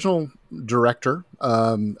was the original director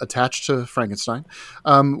attached to Frankenstein,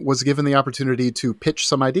 was given the opportunity to pitch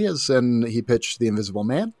some ideas, and he pitched The Invisible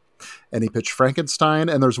Man, and he pitched Frankenstein,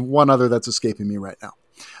 and there's one other that's escaping me right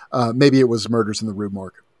now. Maybe it was Murders in the Rue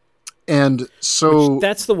Morgue. And so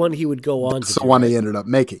that's the one he would go on. That's the one he ended up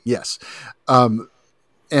making. Yes. And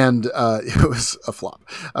it was a flop.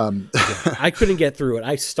 I couldn't get through it.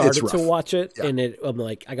 I started to watch it, and I'm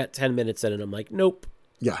like, I got 10 minutes in, and I'm like, nope.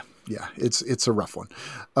 Yeah. It's a rough one.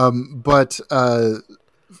 But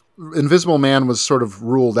Invisible Man was sort of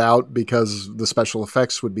ruled out because the special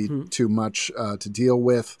effects would be too much to deal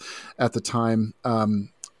with at the time.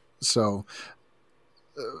 So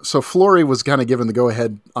Florey was kind of given the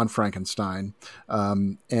go-ahead on Frankenstein,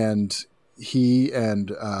 and he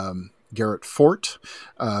and Garrett Fort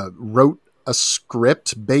wrote a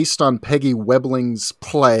script based on Peggy Webling's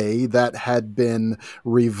play that had been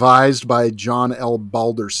revised by John L.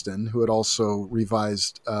 Balderston, who had also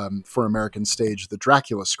revised for American stage the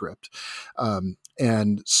Dracula script.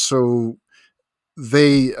 And so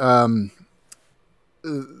so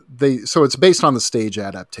it's based on the stage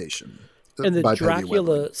adaptation. And the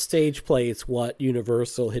Dracula stage play is what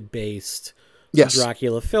Universal had based yes.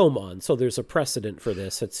 Dracula film on. So there's a precedent for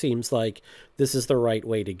this. It seems like this is the right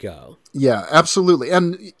way to go. Yeah, absolutely.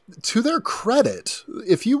 And to their credit,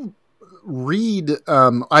 if you read,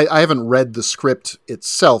 I haven't read the script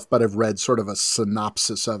itself, but I've read sort of a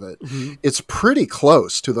synopsis of it. Mm-hmm. It's pretty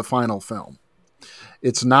close to the final film.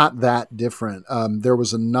 It's not that different. There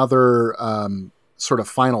was another sort of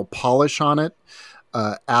final polish on it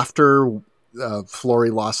after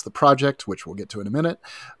Florey lost the project, which we'll get to in a minute.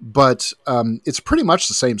 But it's pretty much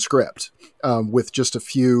the same script with just a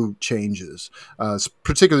few changes,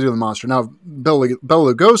 particularly to the monster. Now, Bela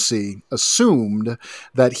Lugosi assumed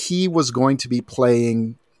that he was going to be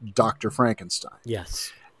playing Dr. Frankenstein.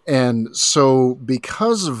 Yes. And so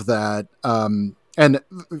because of that, and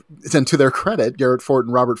to their credit, Garrett Fort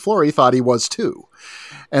and Robert Florey thought he was too.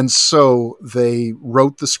 And so they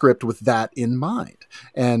wrote the script with that in mind.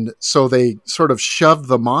 And so they sort of shoved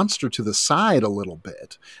the monster to the side a little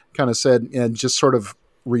bit, kind of said, and just sort of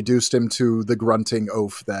reduced him to the grunting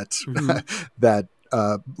oaf that, mm-hmm. that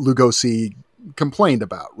Lugosi complained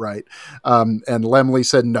about, right? And Laemmle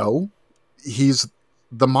said, no, he's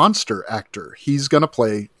the monster actor. He's going to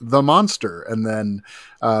play the monster. And then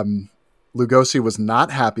Lugosi was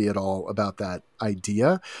not happy at all about that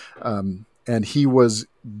idea. And he was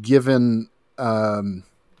given,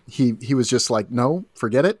 he was just like, no,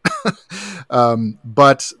 forget it.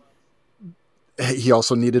 But he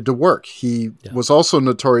also needed to work. He was also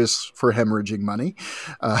notorious for hemorrhaging money.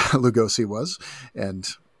 Lugosi was. And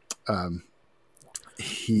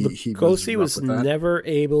Lugosi was never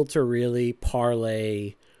able to really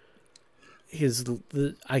parlay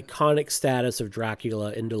the iconic status of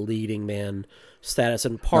Dracula into leading man status.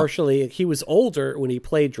 And partially, he was older when he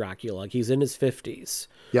played Dracula. Like, he's in his 50s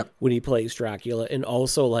when he plays Dracula. And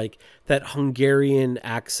also, like, that Hungarian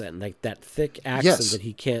accent, like that thick accent that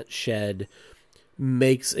he can't shed,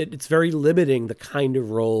 makes it's very limiting the kind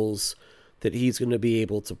of roles that he's going to be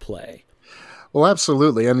able to play. Well,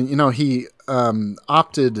 absolutely. And, he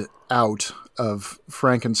opted out of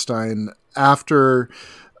Frankenstein after,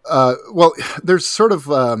 there's sort of,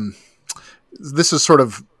 this is sort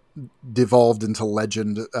of devolved into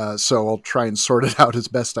legend, so I'll try and sort it out as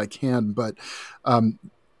best I can. But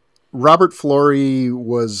Robert Florey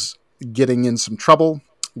was getting in some trouble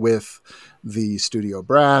with the studio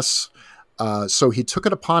brass, so he took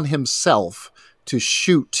it upon himself to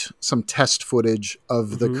shoot some test footage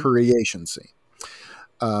of the creation scene.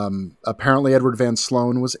 Apparently Edward Van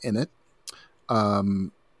Sloan was in it,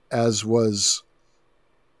 as was,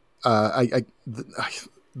 the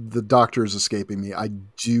doctor is escaping me. I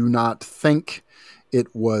do not think it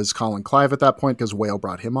was Colin Clive at that point, because Whale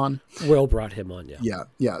brought him on.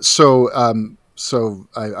 Yeah. So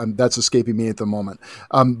that's escaping me at the moment.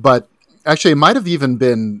 But actually it might have even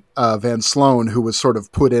been, Van Sloan, who was sort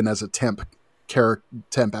of put in as a temp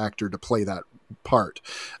actor to play that part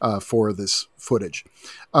for this footage.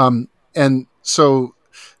 And so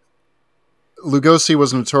Lugosi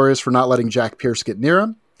was notorious for not letting Jack Pierce get near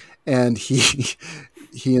him, and he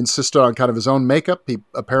insisted on kind of his own makeup. He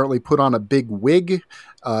apparently put on a big wig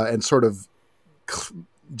and sort of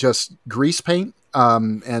just grease paint,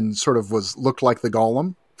 and sort of looked like the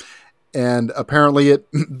Golem. And apparently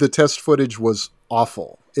the test footage was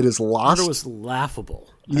awful. It is lost. It was laughable.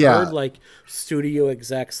 I heard like studio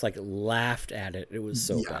execs like laughed at it. It was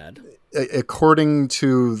so bad. According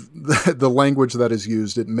to the language that is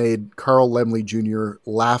used, it made Carl Laemmle Jr.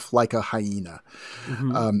 laugh like a hyena.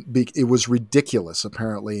 It was ridiculous,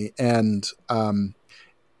 apparently. And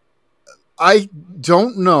I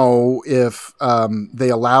don't know if they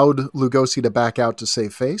allowed Lugosi to back out to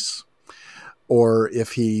save face, or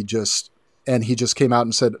if he just came out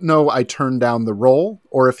and said, no, I turned down the role,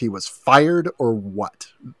 or if he was fired, or what.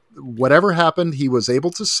 Whatever happened, he was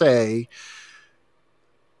able to say,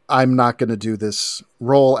 I'm not going to do this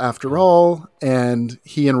role after all. And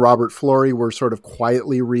he and Robert Florey were sort of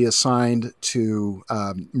quietly reassigned to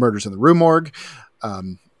Murders in the Rue Morgue.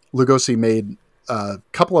 Lugosi made a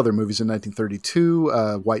couple other movies in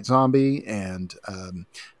 1932, White Zombie and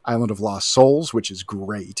Island of Lost Souls, which is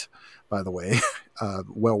great, by the way.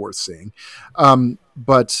 Well worth seeing.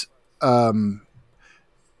 But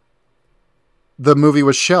the movie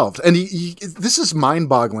was shelved. And this is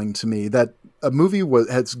mind-boggling to me, that a movie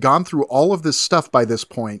has gone through all of this stuff by this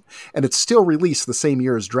point, and it's still released the same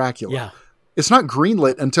year as Dracula. Yeah. It's not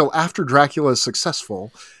greenlit until after Dracula is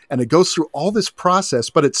successful, and it goes through all this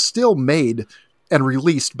process, but it's still made and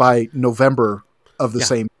released by November of the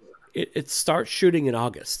same year. It starts shooting in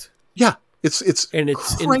August. Yeah. It's crazy.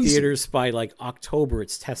 In theaters by like October.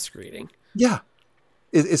 It's test screening. Yeah.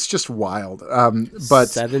 It's just wild. But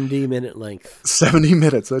 70-minute length. 70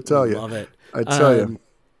 minutes, I tell you. Love it. I tell you.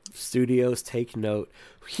 Studios take note.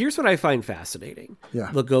 Here's what I find fascinating. Yeah.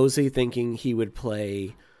 Lugosi thinking he would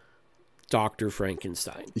play Dr.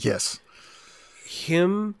 Frankenstein. Yes.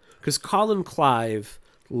 Because Colin Clive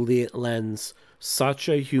lends such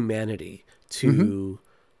a humanity to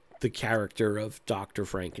the character of Dr.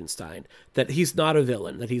 Frankenstein, that he's not a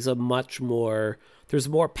villain, that he's there's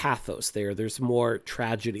more pathos there, there's more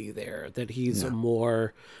tragedy there, that he's a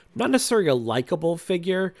more, not necessarily a likable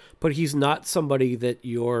figure, but he's not somebody that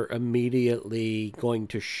you're immediately going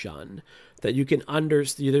to shun, that you can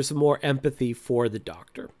understand, there's more empathy for the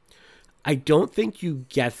Doctor. I don't think you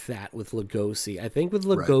get that with Lugosi. I think with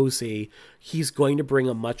Lugosi, he's going to bring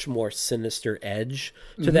a much more sinister edge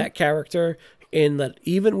to that character, in that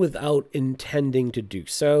even without intending to do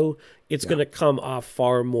so, it's going to come off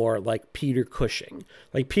far more like Peter Cushing.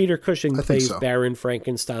 Like Peter Cushing plays Baron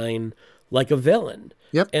Frankenstein like a villain.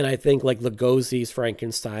 Yep. And I think like Lugosi's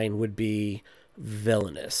Frankenstein would be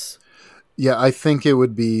villainous. Yeah, I think it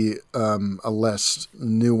would be a less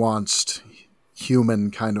nuanced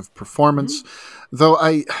human kind of performance. Though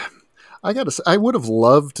I gotta say, I would have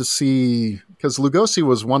loved to see, because Lugosi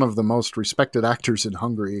was one of the most respected actors in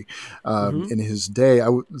Hungary in his day.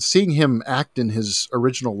 Seeing him act in his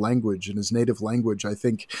original language, in his native language, I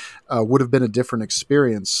think would have been a different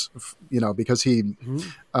experience. Because he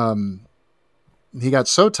got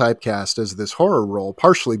so typecast as this horror role,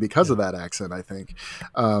 partially because of that accent. I think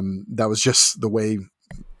that was just the way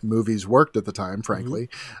movies worked at the time, frankly.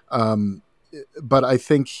 But I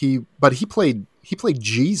think he played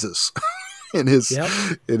Jesus in his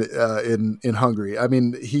in Hungary. I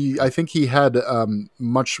mean, I think he had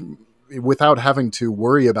much, without having to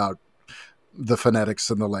worry about the phonetics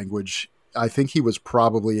and the language. I think he was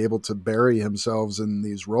probably able to bury himself in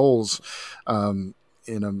these roles in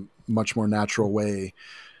a much more natural way.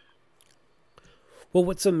 Well,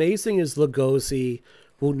 what's amazing is Lugosi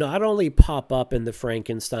will not only pop up in the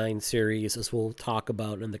Frankenstein series, as we'll talk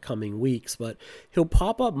about in the coming weeks, but he'll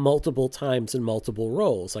pop up multiple times in multiple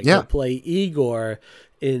roles. Like he'll play Igor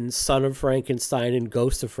in Son of Frankenstein and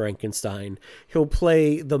Ghost of Frankenstein. He'll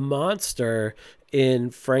play the monster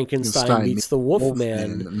in Frankenstein Meets the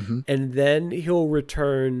Wolfman. And then he'll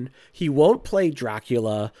return. He won't play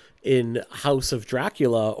Dracula in House of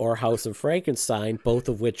Dracula or House of Frankenstein, both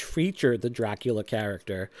of which feature the Dracula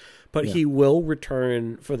character. But he will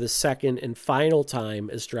return for the second and final time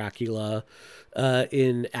as Dracula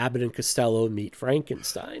in Abbott and Costello Meet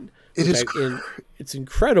Frankenstein. It's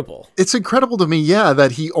incredible. It's incredible to me,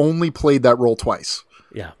 that he only played that role twice.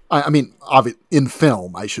 Yeah. I mean, in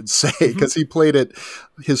film, I should say, because he played it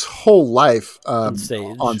his whole life on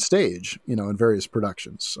stage, in various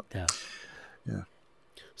productions. So. Yeah. Yeah.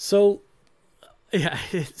 So,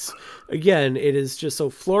 it is just so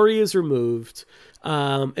Florey is removed.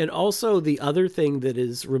 And also the other thing that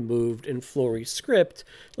is removed in Florey's script,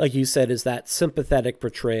 like you said, is that sympathetic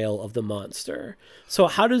portrayal of the monster. So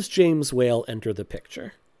how does James Whale enter the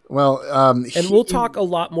picture? Well, and we'll talk a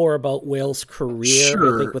lot more about Whale's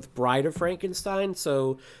career, I think, with Bride of Frankenstein.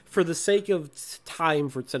 So for the sake of time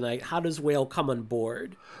for tonight, how does Whale come on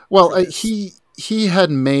board? Well, he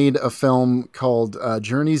had made a film called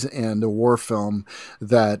Journey's End, a war film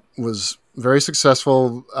that was very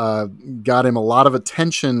successful, got him a lot of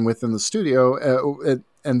attention within the studio,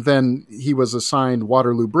 and then he was assigned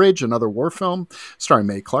Waterloo Bridge, another war film, starring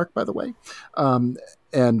Mae Clarke, by the way,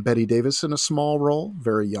 and Bette Davis in a small role,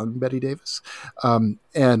 very young Bette Davis.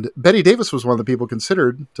 And Bette Davis was one of the people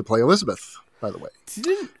considered to play Elizabeth, by the way.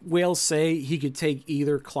 Didn't Whale say he could take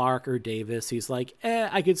either Clarke or Davis? He's like,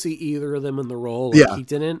 I could see either of them in the role. Like, he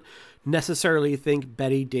didn't necessarily think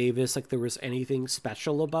Bette Davis, like there was anything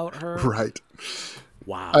special about her. Right.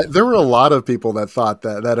 Wow. There were a lot of people that thought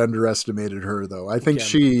that underestimated her, though. I think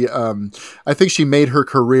she made her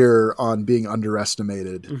career on being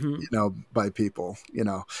underestimated, by people,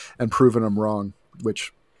 and proving them wrong,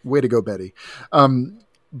 which way to go, Betty.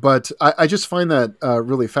 But I just find that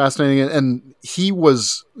really fascinating. And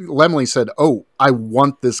Laemmle said, I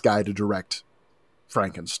want this guy to direct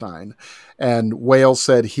Frankenstein. And Whale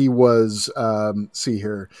said he was,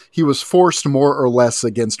 he was forced more or less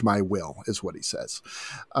against my will, is what he says.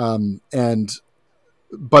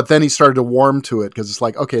 But then he started to warm to it because it's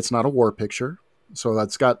like, okay, it's not a war picture. So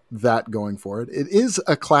that's got that going for it. It is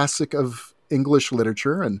a classic of English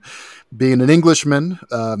literature, and being an Englishman,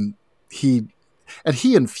 he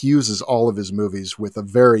infuses all of his movies with a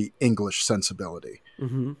very English sensibility,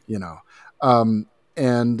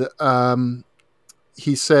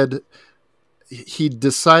 he said he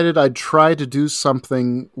decided I'd try to do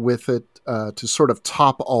something with it to sort of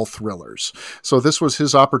top all thrillers. So this was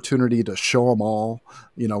his opportunity to show them all,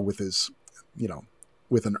 with his,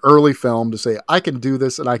 with an early film to say, I can do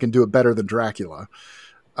this and I can do it better than Dracula.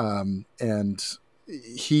 And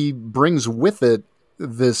he brings with it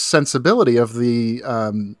this sensibility of the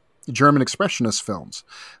German Expressionist films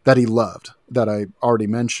that he loved, that I already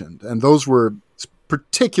mentioned. And those were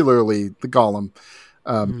particularly the Golem,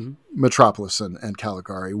 Metropolis and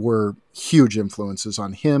Caligari were huge influences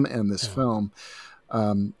on him and this film.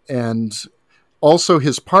 And also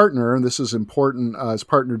his partner, and this is important, his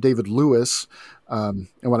partner David Lewis, and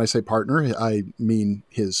when I say partner, I mean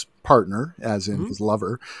his partner, as in his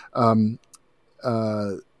lover.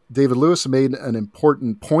 David Lewis made an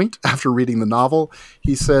important point after reading the novel.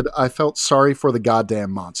 He said, I felt sorry for the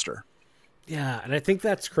goddamn monster. Yeah, and I think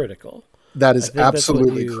that's critical. That is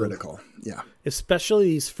absolutely critical. Yeah. Especially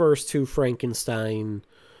these first two Frankenstein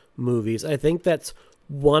movies. I think that's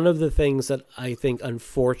one of the things that I think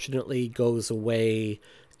unfortunately goes away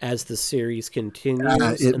as the series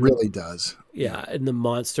continues. It really does. Yeah, and the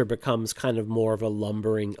monster becomes kind of more of a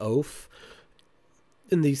lumbering oaf.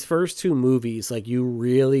 in these first two movies, like you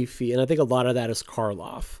really feel, and I think a lot of that is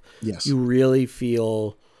Karloff. Yes. You really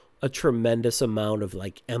feel a tremendous amount of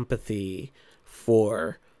like empathy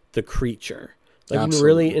for the creature. Like you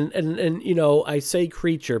Absolutely. really, and you know, I say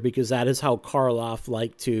creature because that is how Karloff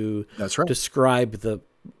liked to That's right. describe the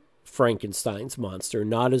Frankenstein's monster,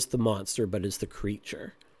 not as the monster, but as the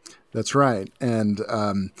creature. That's right. And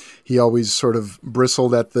he always sort of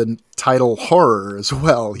bristled at the title horror as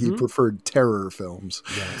well. He preferred terror films.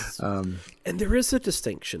 Yes. And there is a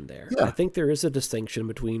distinction there. Yeah. I think there is a distinction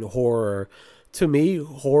between horror. To me,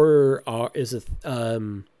 horror is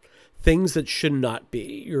things that should not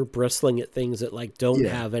be. You're bristling at things that like don't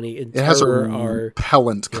have any. It has a are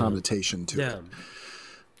repellent connotation to it.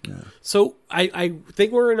 Yeah. So I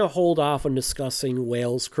think we're going to hold off on discussing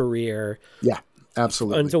Whale's career. Yeah,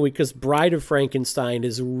 absolutely. Because Bride of Frankenstein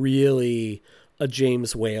is really a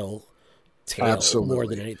James Whale tale more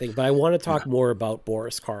than anything. But I want to talk more about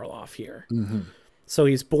Boris Karloff here. Mm-hmm. So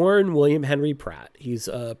he's born William Henry Pratt. He's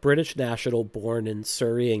a British national born in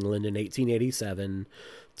Surrey, England in 1887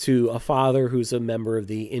 to a father who's a member of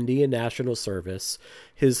the Indian National Service.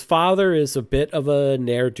 His father is a bit of a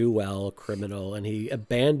ne'er-do-well criminal, and he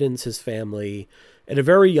abandons his family at a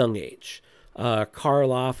very young age.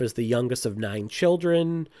 Karloff is the youngest of 9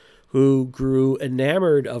 children who grew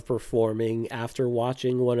enamored of performing after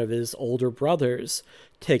watching one of his older brothers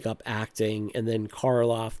take up acting, and then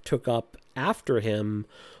Karloff took up after him,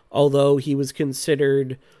 although he was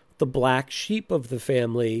considered the black sheep of the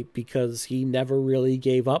family because he never really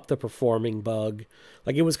gave up the performing bug.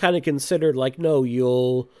 Like it was kind of considered like, no,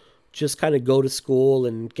 you'll just kind of go to school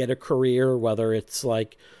and get a career, whether it's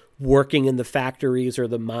like working in the factories or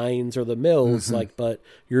the mines or the mills, like, but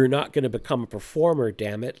you're not going to become a performer,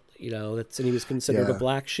 damn it. You know, and he was considered a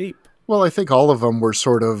black sheep. Well, I think all of them were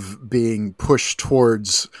sort of being pushed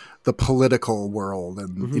towards the political world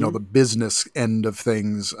and, you know, the business end of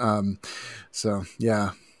things. So,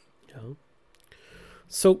 yeah.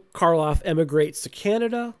 So Karloff emigrates to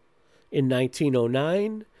Canada in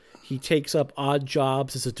 1909. He takes up odd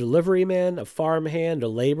jobs as a delivery man, a farmhand, a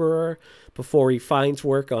laborer, before he finds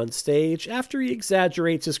work on stage after he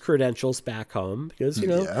exaggerates his credentials back home. Because, you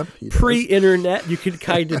know, pre-internet, you could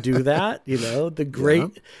kind of do that. You know,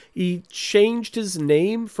 he changed his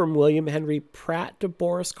name from William Henry Pratt to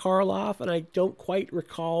Boris Karloff, and I don't quite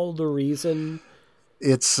recall the reason.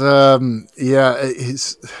 It's,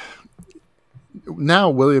 now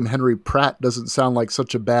William Henry Pratt doesn't sound like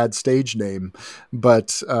such a bad stage name,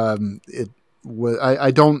 but I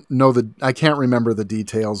don't know I can't remember the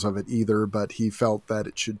details of it either, but he felt that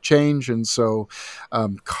it should change. And so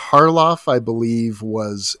Karloff, I believe,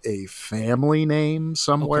 was a family name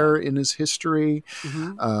somewhere in his history.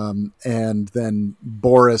 And then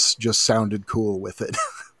Boris just sounded cool with it.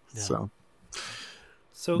 So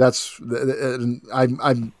that's,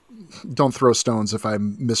 I'm don't throw stones if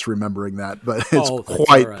I'm misremembering that, but it's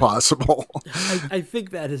quite possible. I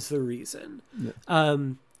think that is the reason.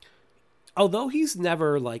 Although he's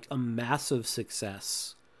never like a massive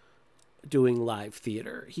success doing live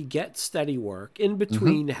theater, he gets steady work in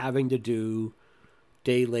between having to do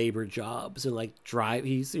day labor jobs and like drive.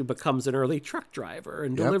 He becomes an early truck driver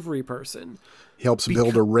and delivery person. He helps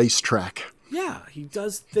build a racetrack. Yeah, he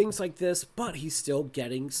does things like this, but he's still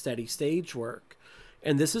getting steady stage work.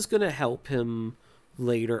 And this is going to help him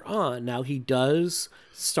later on. Now, he does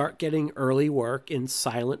start getting early work in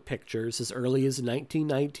silent pictures as early as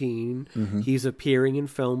 1919. He's appearing in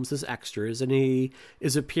films as extras, and he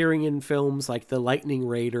is appearing in films like The Lightning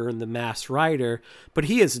Raider and The Masked Rider, but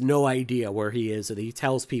he has no idea where he is. And he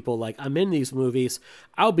tells people, like, I'm in these movies.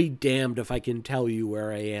 I'll be damned if I can tell you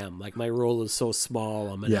where I am. Like, my role is so small,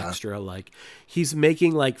 I'm an extra. Like, he's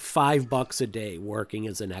making like $5 a day working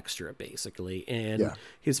as an extra, basically. And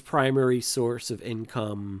his primary source of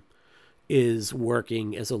income is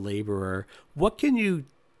working as a laborer. What can you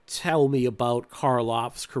tell me about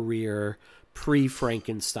Karloff's career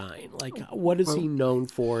pre-Frankenstein? Like, what is he known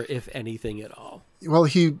for, if anything at all? Well,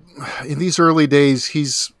 in these early days,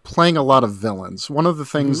 he's playing a lot of villains. One of the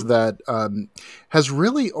things that has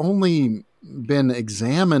really only been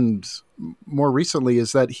examined more recently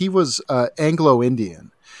is that he was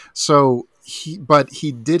Anglo-Indian. So but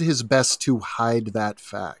he did his best to hide that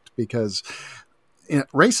fact because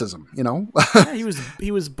racism, you know.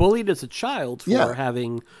 he was bullied as a child for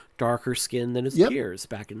having darker skin than his peers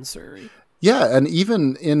back in Surrey. Yeah, and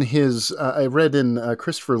even in his, I read in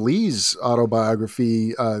Christopher Lee's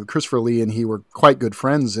autobiography, Christopher Lee and he were quite good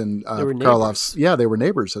friends in Karloff's. Yeah, they were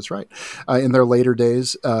neighbors. That's right. In their later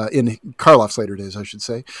days, in Karloff's later days, I should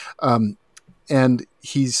say. and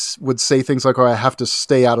would say things like, "Oh, I have to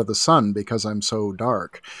stay out of the sun because I'm so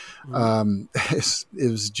dark." It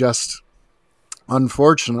was just,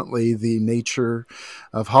 unfortunately, the nature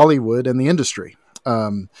of Hollywood and the industry.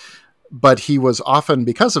 But he was often,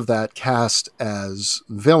 because of that, cast as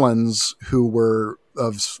villains who were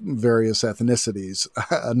of various ethnicities.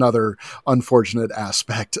 Another unfortunate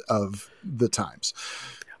aspect of the times.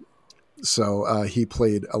 So he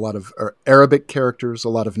played a lot of Arabic characters, a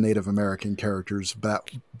lot of Native American characters,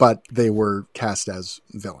 but they were cast as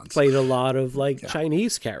villains. Played a lot of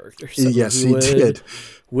Chinese characters. Yes, he did.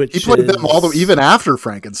 Which he played them even after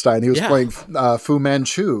Frankenstein. He was playing Fu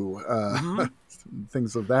Manchu.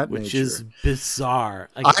 Things of that nature. Which is bizarre.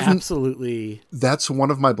 Absolutely. That's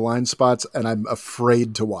one of my blind spots, and I'm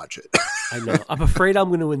afraid to watch it. I know. I'm afraid I'm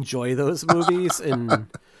going to enjoy those movies. And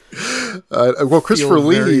Christopher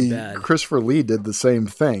Lee did the same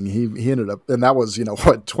thing. He ended up, and that was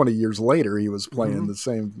 20 years later. He was playing the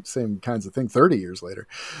same kinds of thing. 30 years later.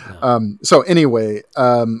 Yeah. So anyway,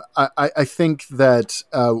 I think that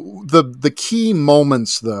the key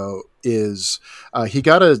moments though is he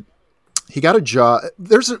got a job.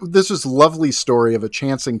 There's this lovely story of a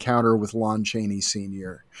chance encounter with Lon Chaney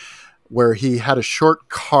Sr., where he had a short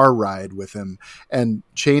car ride with him, and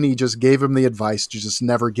Chaney just gave him the advice to just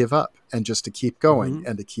never give up and just to keep going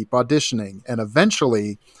and to keep auditioning. And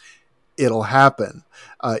eventually it'll happen.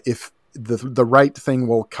 If the right thing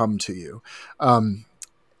will come to you.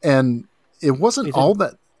 And it wasn't all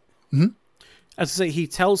that. As I say, he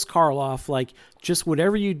tells Karloff, just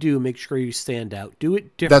whatever you do, make sure you stand out. Do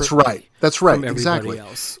it differently. That's right. From Exactly.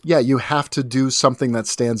 Else. Yeah, you have to do something that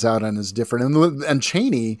stands out and is different. And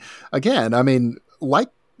Chaney, again, I mean,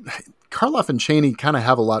 Karloff and Chaney kind of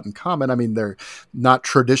have a lot in common. I mean, they're not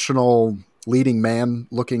traditional leading man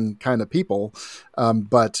looking kind of people,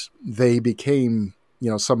 but they became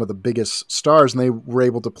some of the biggest stars, and they were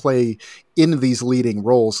able to play in these leading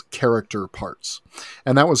roles character parts.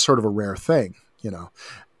 And that was sort of a rare thing,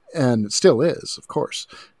 and it still is, of course.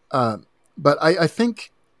 But I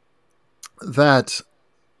think that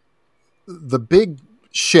the big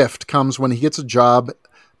shift comes when he gets a job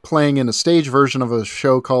playing in a stage version of a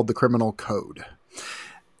show called The Criminal Code.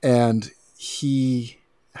 And he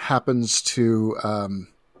happens to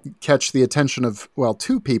catch the attention of,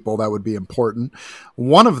 two people that would be important.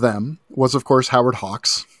 One of them was, of course, Howard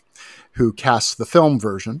Hawks, who cast the film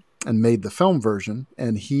version and made the film version.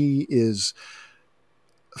 And he is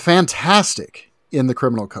fantastic in The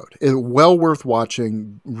Criminal Code. It's well worth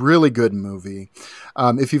watching. Really good movie.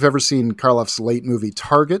 If you've ever seen Karloff's late movie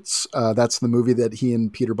Targets, that's the movie that he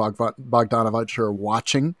and Peter Bogdanovich are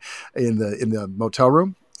watching in the motel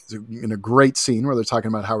room. In a great scene where they're talking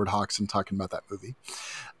about Howard Hawks and talking about that movie.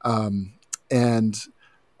 And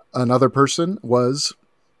another person was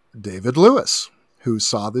David Lewis, who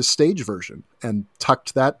saw this stage version and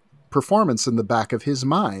tucked that performance in the back of his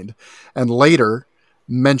mind and later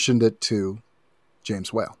mentioned it to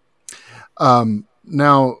James Whale. So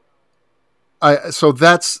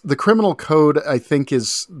that's The Criminal Code, I think,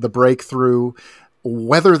 is the breakthrough.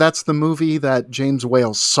 Whether that's the movie that James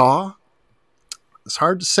Whale saw, it's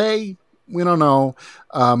hard to say. We don't know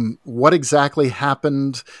what exactly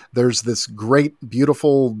happened. There's this great,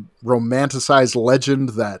 beautiful, romanticized legend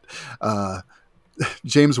that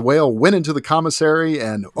James Whale went into the commissary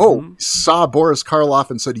and saw Boris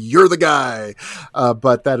Karloff and said, "You're the guy."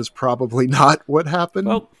 But that is probably not what happened.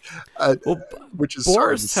 Which is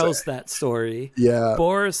Boris tells that story. Yeah,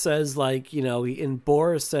 Boris says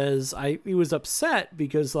Boris says he was upset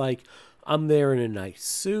because I'm there in a nice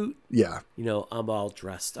suit. Yeah. I'm all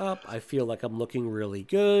dressed up. I feel like I'm looking really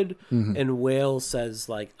good. Mm-hmm. And Whale says,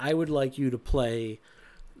 I would like you to play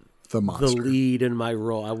the lead in my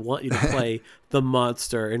role. I want you to play the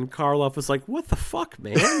monster. And Karloff was like, what the fuck,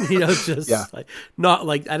 man? Not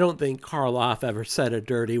I don't think Karloff ever said a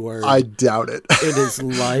dirty word. I doubt it. In his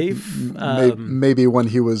life. Maybe when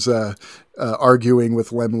he was arguing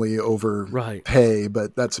with Lemley over pay,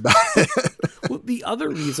 but that's about it. Well, the other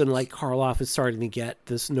reason Karloff is starting to get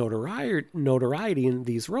this notoriety in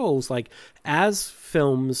these roles, as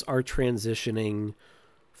films are transitioning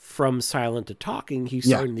from silent to talking, he's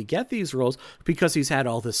starting to get these roles because he's had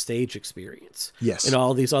all the stage experience. Yes. And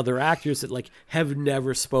all these other actors that have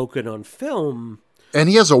never spoken on film. And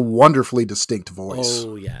he has a wonderfully distinct voice.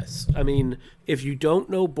 Oh, yes. I mean, if you don't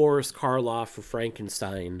know Boris Karloff for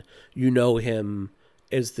Frankenstein, you know him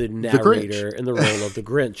as the narrator in the role of the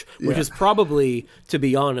Grinch, which is probably, to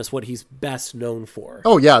be honest, what he's best known for.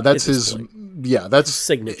 Oh yeah, that's his. point. That's his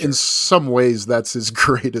signature. In some ways, that's his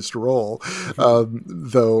greatest role.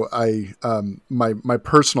 Though my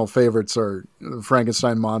personal favorites are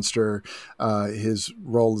Frankenstein monster, his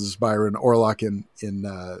role as Byron Orlock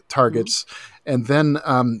in Targets, and then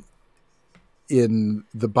in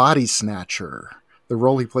The Body Snatcher, the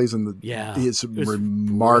role he plays in is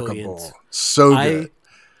remarkable. Brilliant. So good.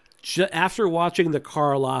 After watching the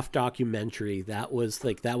Karloff documentary, that was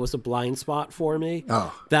a blind spot for me.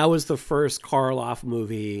 Oh. That was the first Karloff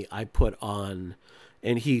movie I put on,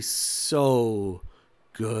 and he's so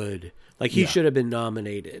good. Like, he should have been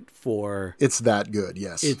nominated for. It's that good.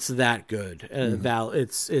 Yes, it's that good.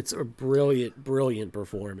 It's a brilliant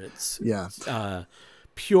performance. Yeah,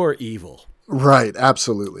 pure evil. Right.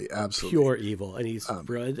 Absolutely. Pure evil, and he's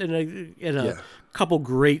brilliant. And a couple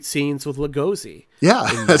great scenes with Lugosi.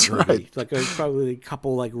 Yeah, that's right. Like probably a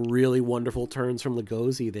couple like really wonderful turns from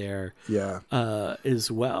Lugosi there. Yeah.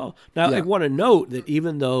 As well. Now I want to note that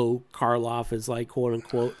even though Karloff is like quote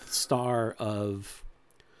unquote the star of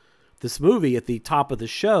this movie, at the top of the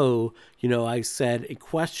show, I said a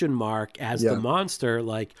question mark as the monster.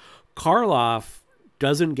 Like, Karloff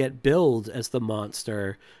doesn't get billed as the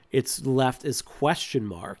monster. It's left as question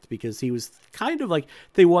marked because he was kind of like,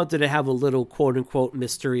 they wanted to have a little quote unquote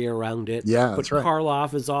mystery around it. Yeah, that's right.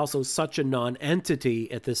 Karloff is also such a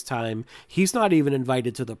non-entity at this time. He's not even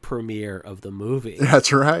invited to the premiere of the movie.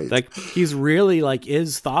 That's right. Like, he's really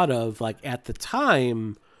is thought of like at the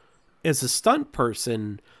time as a stunt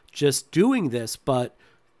person just doing this, but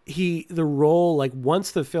the role, like,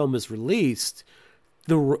 once the film is released,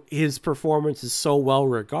 his performance is so well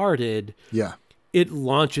regarded. Yeah. It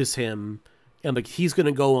launches him, and like he's going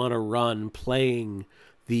to go on a run playing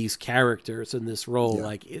these characters in this role,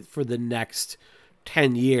 for the next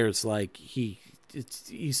 10 years. Like,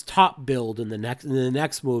 he's top billed in the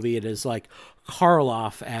next movie. It is like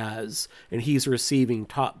Karloff and he's receiving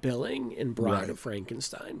top billing in Bride of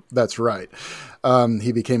Frankenstein. That's right.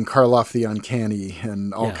 He became Karloff the Uncanny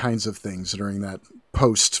and all kinds of things during that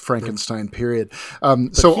post Frankenstein period.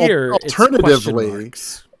 So here, alternatively.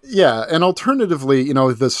 Yeah, and alternatively,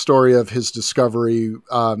 the story of his discovery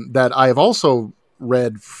that I have also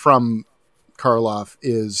read from Karloff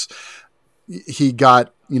is he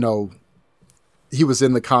got, he was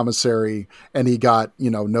in the commissary and he got,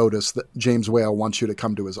 notice that James Whale wants you to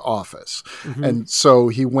come to his office. Mm-hmm. And so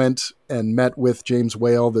he went and met with James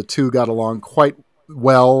Whale. The two got along quite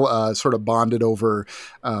well, sort of bonded over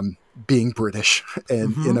being British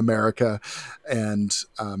and in America. And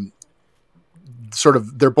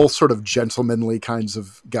they're both sort of gentlemanly kinds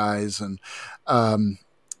of guys, and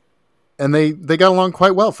they got along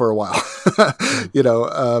quite well for a while,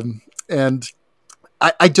 and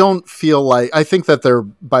I don't feel like, I think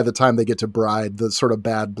that by the time they get to Bride, the sort of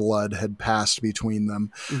bad blood had passed between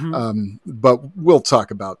them. Mm-hmm. But we'll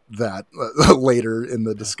talk about that later in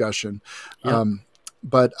the discussion. Yeah.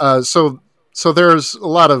 So there's a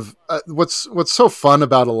lot of what's so fun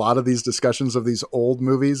about a lot of these discussions of these old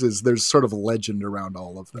movies is there's sort of a legend around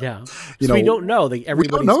all of them. Yeah, we don't know. We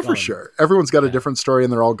don't know for sure. Everyone's got a different story,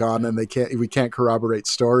 and they're all gone, and we can't corroborate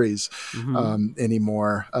stories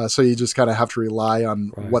anymore. So you just kind of have to rely on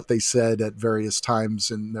what they said at various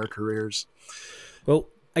times in their careers. Well,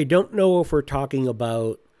 I don't know if we're talking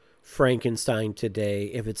about Frankenstein today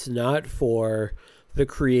if it's not for the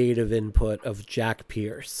creative input of Jack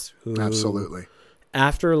Pierce, who absolutely,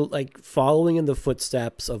 after following in the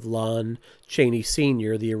footsteps of Lon Chaney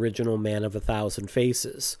Sr., the original Man of 1,000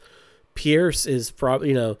 Faces, Pierce is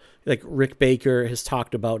probably, Rick Baker has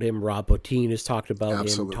talked about him, Rob Bottin has talked about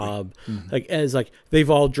him, Tom, they've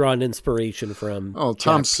all drawn inspiration from. Oh,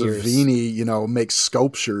 Tom Savini, makes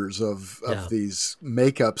sculptures of these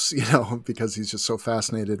makeups, because he's just so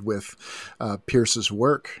fascinated with Pierce's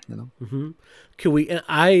work, Mm-hmm.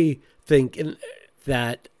 I think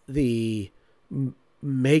that the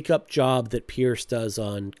makeup job that Pierce does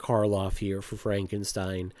on Karloff here for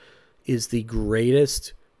Frankenstein is the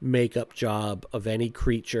greatest makeup job of any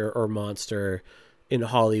creature or monster in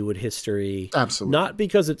Hollywood history. Absolutely. Not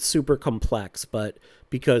because it's super complex, but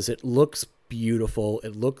because it looks beautiful,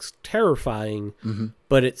 it looks terrifying,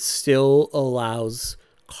 but it still allows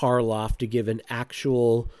Karloff to give an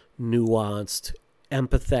actual nuanced,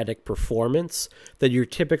 empathetic performance that you're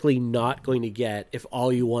typically not going to get if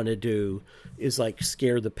all you want to do is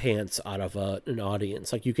scare the pants out of an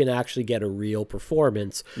audience. You can actually get a real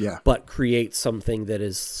performance, but create something that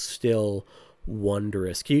is still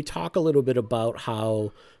wondrous. Can you talk a little bit about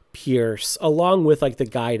how Pierce, along with the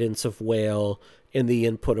guidance of Whale and the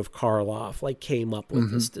input of Karloff like came up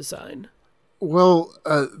with this design? Well,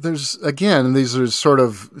 there's, again, these are sort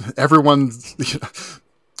of everyone,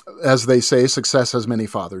 as they say, success has many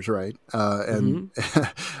fathers, right? And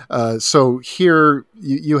so here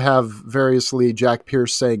you have variously Jack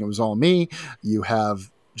Pierce saying it was all me. You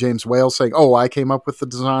have James Whale saying, "Oh, I came up with the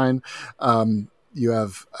design." You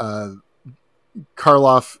have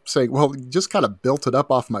Karloff saying, "Well, just kind of built it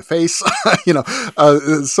up off my face,"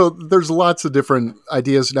 So there's lots of different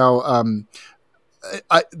ideas now.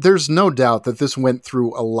 There's no doubt that this went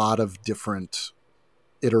through a lot of different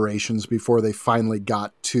iterations before they finally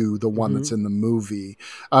got to the one that's in the movie.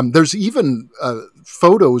 There's even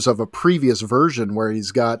photos of a previous version where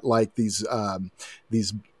he's got like these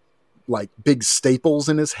like big staples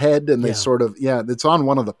in his head, and they sort of, it's on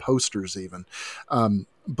one of the posters even.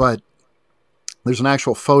 But there's an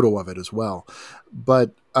actual photo of it as well.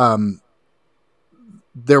 But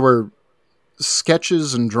there were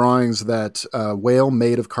sketches and drawings that Whale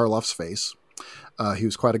made of Karloff's face. He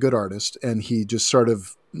was quite a good artist, and he just sort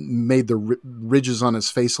of made the ridges on his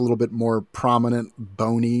face a little bit more prominent,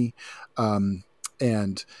 bony,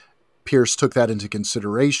 and Pierce took that into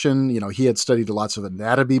consideration. He had studied lots of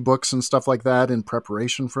anatomy books and stuff like that in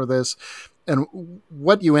preparation for this. And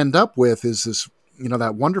what you end up with is this,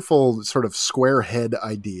 that wonderful sort of square head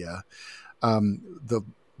idea, the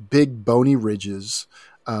big bony ridges,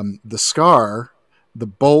 the scar, the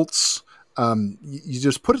bolts. You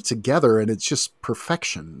just put it together and it's just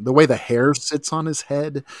perfection. The way the hair sits on his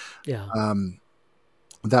head. Yeah.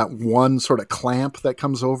 That one sort of clamp that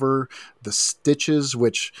comes over the stitches,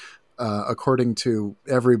 which, according to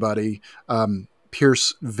everybody,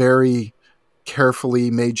 Pierce very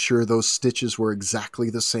carefully made sure those stitches were exactly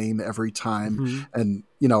the same every time. And,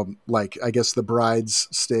 like, I guess the bride's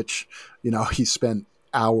stitch, he spent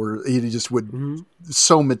hours, he just would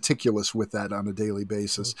so meticulous with that on a daily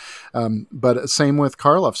basis. But same with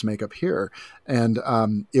Karloff's makeup here. And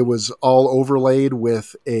it was all overlaid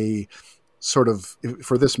with a sort of,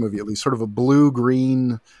 for this movie at least, sort of a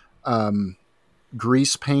blue-green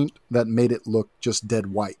grease paint that made it look just dead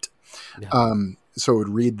white. Yeah. So it would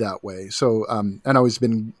read that way. So, and always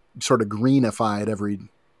been sort of greenified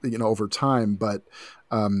over time. But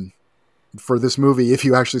for this movie, if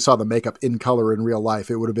you actually saw the makeup in color in real life,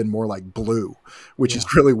 it would have been more like blue, which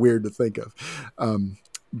is really weird to think of.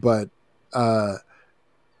 But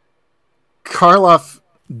Karloff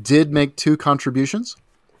did make 2 contributions.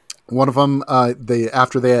 One of them, they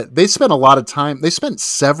spent a lot of time. They spent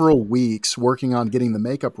several weeks working on getting the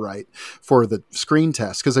makeup right for the screen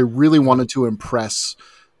test because they really wanted to impress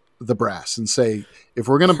the brass and say, if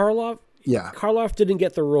we're going to, Karloff didn't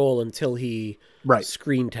get the role until he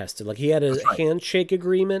screen tested. Like, he had a handshake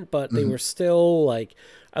agreement, but they were still like,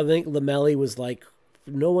 I think Lamelli was like,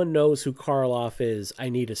 no one knows who Karloff is. I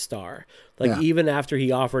need a star. Like, even after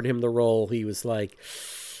he offered him the role, he was like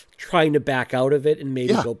trying to back out of it and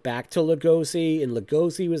maybe go back to Lugosi. And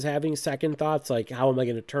Lugosi was having second thoughts, like, how am I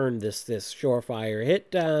going to turn this surefire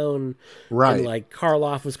hit down? Right. And like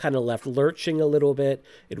Karloff was kind of left lurching a little bit.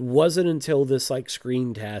 It wasn't until this like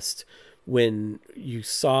screen test when you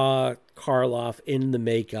saw Karloff in the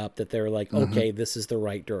makeup that they were like, okay, this is the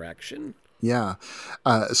right direction. Yeah.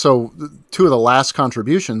 So 2 of the last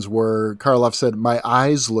contributions were Karloff said, "My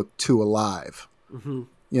eyes look too alive."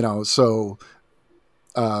 So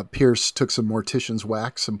Pierce took some mortician's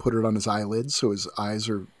wax and put it on his eyelids so his eyes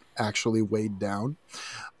are actually weighed down.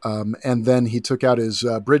 And then he took out his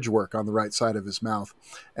bridge work on the right side of his mouth.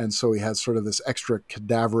 And so he has sort of this extra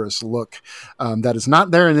cadaverous look that is not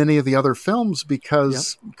there in any of the other films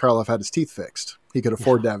because Karloff had his teeth fixed. He could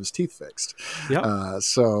afford to have his teeth fixed.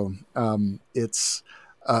 So it's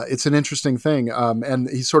an interesting thing. And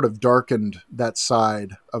he sort of darkened that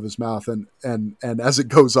side of his mouth and as it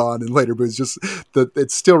goes on in later, but it's just that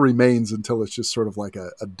it still remains until it's just sort of like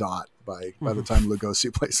a dot by the time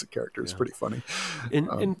Lugosi plays the character. It's pretty funny.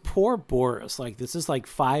 And poor Boris, like, this is like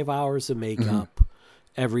 5 hours of makeup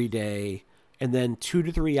every day and then 2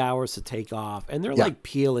 to 3 hours to take off. And they're like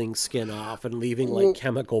peeling skin off and leaving like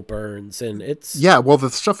chemical burns. And it's... Yeah. Well,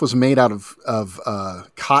 the stuff was made out of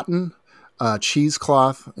cotton,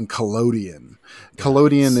 cheesecloth, and collodion.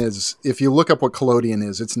 Collodion is, if you look up what collodion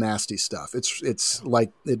is, it's nasty stuff. It's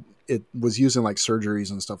like it was used in like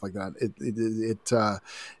surgeries and stuff like that.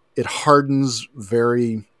 It hardens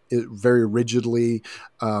very rigidly,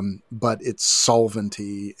 but it's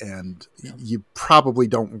solventy, and you probably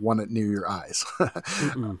don't want it near your eyes,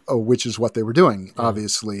 which is what they were doing,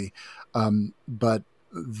 obviously. But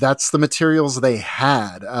that's the materials they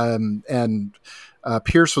had, and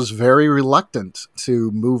Pierce was very reluctant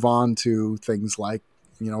to move on to things like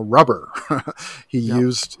rubber. He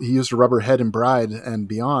used a rubber head in Bride and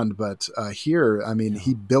Beyond, but here, I mean,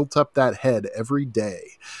 he built up that head every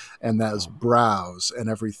day, and those brows and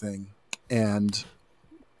everything, and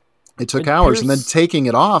it took hours. And then taking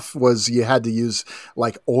it off you had to use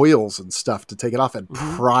like oils and stuff to take it off and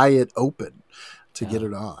pry it open to get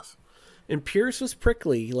it off. And Pierce was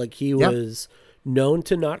prickly, like he was known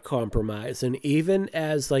to not compromise, and even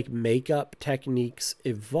as like makeup techniques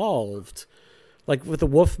evolved, like with the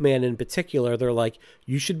Wolfman in particular, they're like,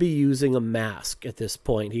 you should be using a mask at this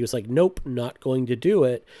point. He was like, nope, not going to do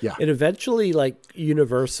it. Yeah. And eventually, like,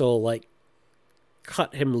 Universal, like,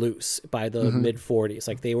 cut him loose by the mid-40s.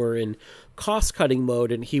 Like, they were in cost-cutting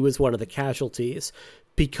mode, and he was one of the casualties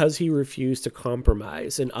because he refused to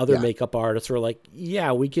compromise. And other makeup artists were like,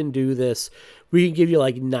 yeah, we can do this. We can give you,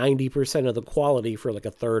 like, 90% of the quality for, like,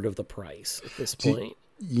 a third of the price at this point.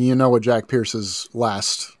 You know what Jack Pierce's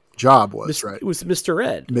last job was, right? It was Mr.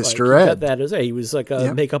 Ed. Mr. Ed. That is it. He was like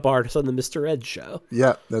a makeup artist on the Mr. Ed show.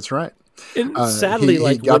 Yeah, that's right. And sadly,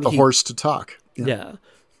 he got the horse to talk. Yeah.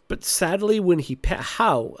 But sadly, when he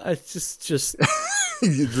how it's just just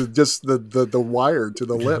the wire to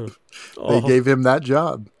the lip. They gave him that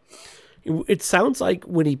job. It sounds like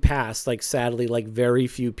when he passed, like sadly, like very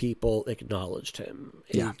few people acknowledged him.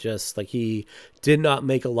 Just like he did not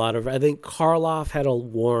make a lot of. I think Karloff had a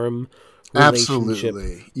warm relationship,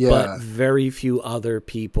 but very few other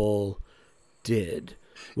people did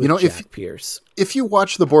with Jack Pierce. If you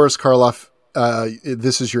watch the Boris Karloff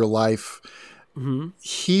This Is Your Life,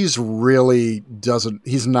 he's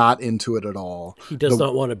not into it at all. He does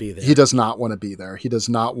not want to be there. He does not want to be there. He does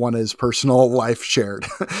not want his personal life shared.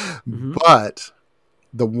 But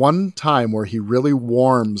the one time where he really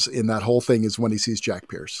warms in that whole thing is when he sees Jack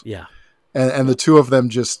Pierce. Yeah. And the two of them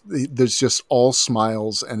there's just all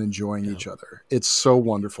smiles and enjoying each other. It's so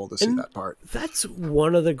wonderful to see that part. That's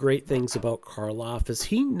one of the great things about Karloff is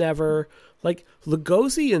he never, like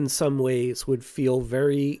Lugosi in some ways would feel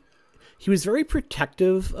he was very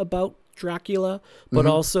protective about Dracula, but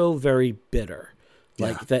also very bitter.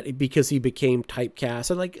 Like that because he became typecast.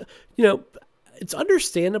 And like, it's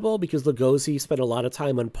understandable because Lugosi spent a lot of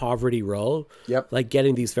time on Poverty Row. Yep. Like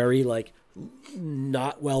getting these very like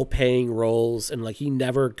not well paying roles, and like he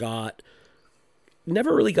never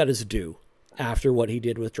really got his due after what he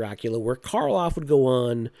did with Dracula, where Karloff would go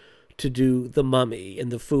on to do The Mummy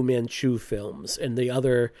and the Fu Manchu films and the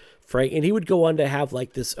other and he would go on to have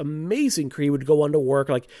like this amazing career. He would go on to work,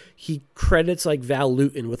 like he credits like Val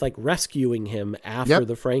Lewton with like rescuing him after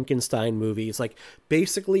the Frankenstein movies, like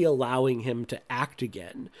basically allowing him to act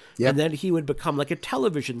again. And then he would become like a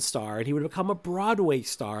television star and he would become a Broadway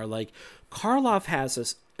star. Like Karloff has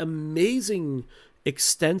this amazing,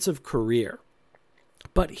 extensive career,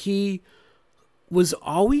 but he was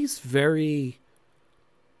always very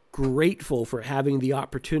grateful for having the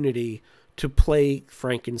opportunity to play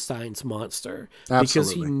Frankenstein's monster.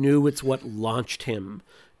 Because he knew it's what launched him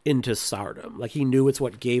into stardom. Like he knew it's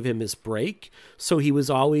what gave him his break. So he was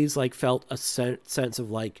always like felt a sense of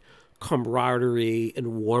like camaraderie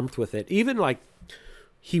and warmth with it. Even like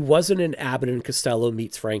he wasn't in Abbott and Costello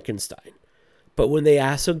Meets Frankenstein, but when they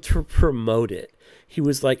asked him to promote it, he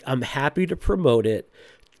was like, I'm happy to promote it.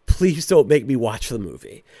 Please don't make me watch the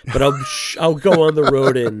movie, but I'll go on the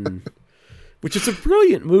road which is a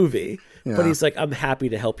brilliant movie. Yeah. But he's like, I'm happy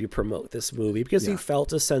to help you promote this movie because he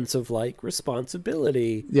felt a sense of like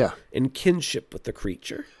responsibility and kinship with the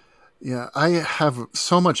creature. Yeah, I have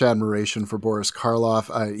so much admiration for Boris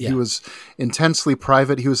Karloff. He was intensely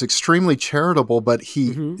private. He was extremely charitable, but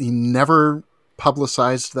he never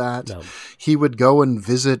publicized that. No. He would go and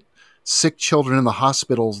visit sick children in the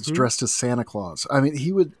hospitals dressed as Santa Claus. I mean,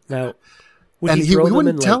 he would... Now, he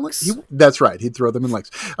wouldn't tell it. That's right. He'd throw them in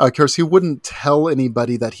lakes. Of course, he wouldn't tell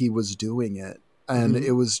anybody that he was doing it. And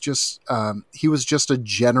it was just, he was just a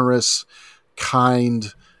generous,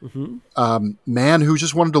 kind man who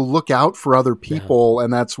just wanted to look out for other people.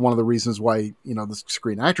 And that's one of the reasons why, the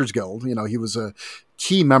Screen Actors Guild, he was a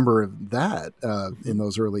key member of that in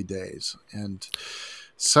those early days. And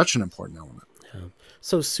such an important element. Yeah.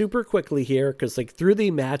 So super quickly here, because like through the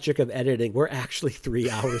magic of editing, we're actually 3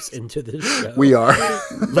 hours into this show. We are.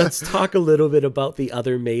 Let's talk a little bit about the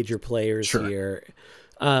other major players here.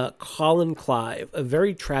 Colin Clive, a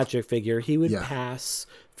very tragic figure. He would pass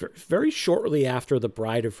very shortly after The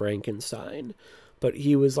Bride of Frankenstein. But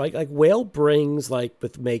he was like Whale brings, like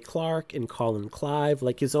with Mae Clarke and Colin Clive,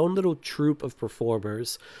 like his own little troupe of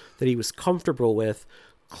performers that he was comfortable with.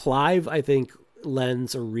 Clive, I think,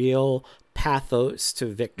 lends a real pathos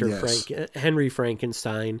to Henry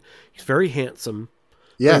Frankenstein. He's very handsome.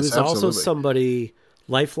 Yes, he was also somebody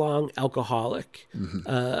lifelong alcoholic.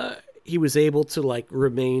 He was able to like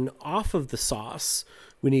remain off of the sauce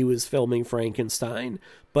when he was filming Frankenstein,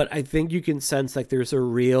 but I think you can sense like there's a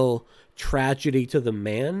real tragedy to the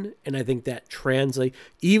man, and I think that translates,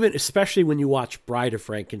 even especially when you watch Bride of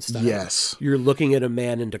Frankenstein. Yes, you're looking at a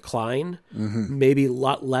man in decline. Maybe a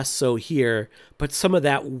lot less so here, but some of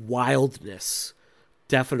that wildness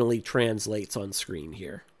definitely translates on screen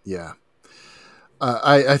here. Yeah.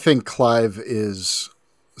 I think Clive is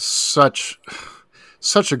such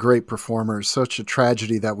a great performer, such a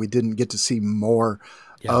tragedy that we didn't get to see more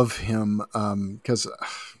of him, because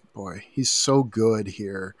boy, he's so good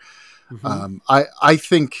here. I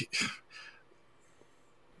think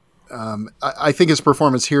I think his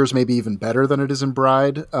performance here is maybe even better than it is in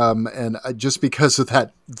Bride, and just because of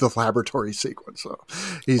the laboratory sequence. So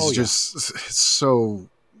he's just so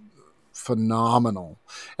phenomenal,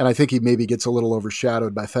 and I think he maybe gets a little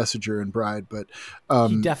overshadowed by Thesiger in Bride, but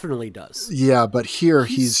he definitely does. Yeah, but here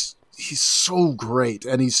he's so great,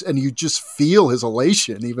 and you just feel his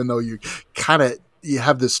elation, even though you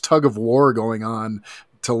have this tug of war going on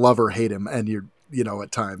to love or hate him, and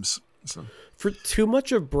at times. So. For too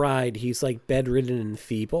much of Bride, he's like bedridden and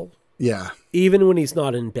feeble. Yeah. Even when he's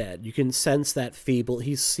not in bed, you can sense that feeble.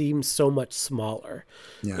 He seems so much smaller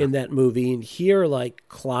in that movie. And here, like,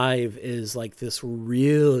 Clive is like this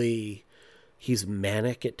really, he's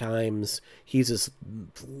manic at times. He's this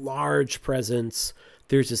large presence.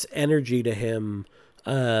 There's this energy to him.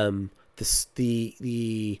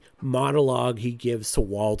 The monologue he gives to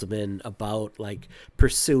Waldman about like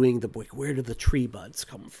pursuing where do the tree buds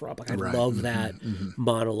come from? Like, I love that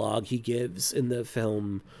monologue he gives in the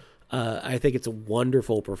film. I think it's a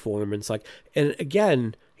wonderful performance. Like, and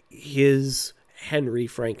again, his Henry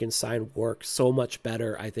Frankenstein works so much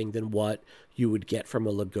better, I think, than what you would get from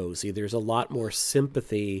a Lugosi. There's a lot more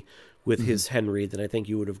sympathy with his Henry than I think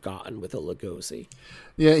you would have gotten with a Lugosi.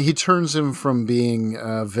 Yeah, he turns him from being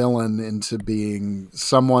a villain into being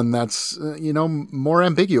someone that's, more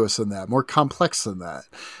ambiguous than that, more complex than that.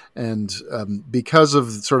 And because of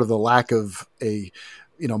sort of the lack of a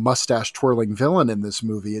mustache twirling villain in this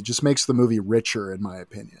movie, it just makes the movie richer, in my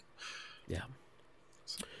opinion. Yeah.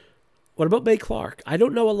 What about Mae Clarke? I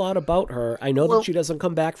don't know a lot about her. I know that she doesn't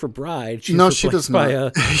come back for Bride. She's she does by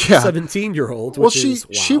not. a 17-year-old. Well,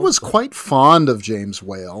 she was quite fond of James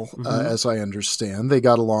Whale, as I understand. They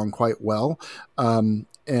got along quite well,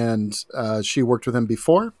 and she worked with him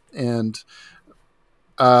before, and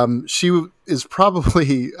she is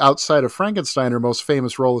probably, outside of Frankenstein, her most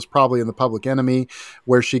famous role is probably in The Public Enemy,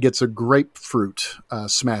 where she gets a grapefruit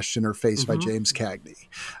smashed in her face by James Cagney.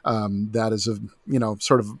 That is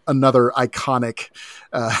sort of another iconic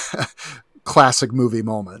classic movie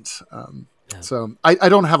moment. So I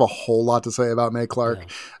don't have a whole lot to say about Mae Clarke,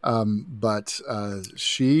 but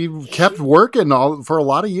she kept working for a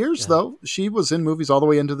lot of years, though. She was in movies all the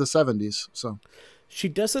way into the 70s. So she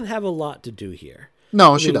doesn't have a lot to do here.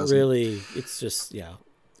 No, she doesn't. Really, it's just,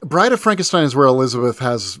 Bride of Frankenstein is where Elizabeth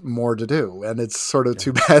has more to do, and it's sort of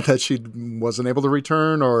too bad that she wasn't able to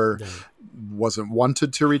return or wasn't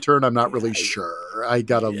wanted to return. I'm not really sure. I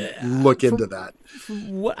got to look into that.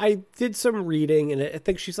 What I did some reading, and I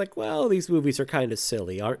think she's like, well, these movies are kind of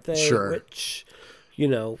silly, aren't they? Sure. Which,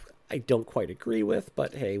 I don't quite agree with,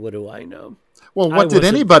 but hey, what do I know? Well, what did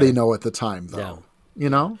anybody know at the time, though?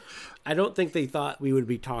 No. I don't think they thought we would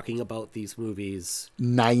be talking about these movies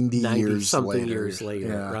 90 years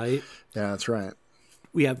later, right? Yeah, that's right.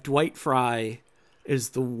 We have Dwight Fry as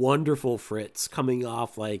the wonderful Fritz coming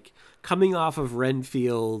off of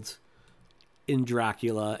Renfield in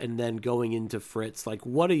Dracula and then going into Fritz. Like,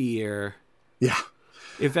 what a year. Yeah.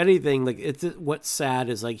 If anything, like, what's sad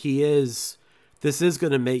is like he is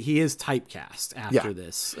typecast after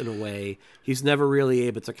this in a way. He's never really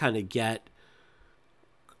able to kind of get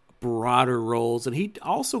broader roles, and he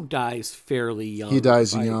also dies fairly young. He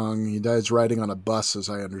dies young. He dies riding on a bus, as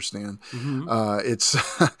I understand. It's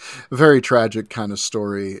a very tragic kind of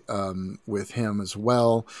story with him as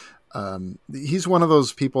well. He's one of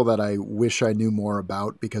those people that I wish I knew more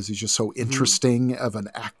about because he's just so interesting of an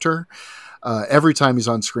actor. Every time he's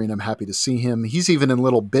on screen, I'm happy to see him. He's even in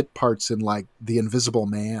little bit parts in like The Invisible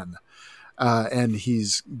Man. And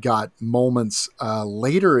he's got moments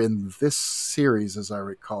later in this series, as I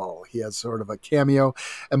recall. He has sort of a cameo,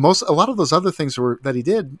 and a lot of those other things that he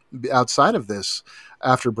did outside of this,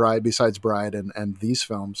 after Bride, besides Bride and these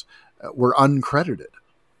films, were uncredited.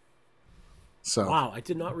 So wow, I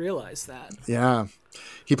did not realize that. Yeah,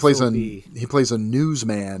 he plays a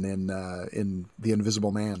newsman in The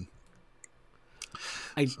Invisible Man.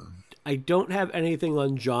 I don't have anything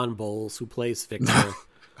on John Bowles, who plays Victor.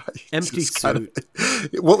 Empty Just kind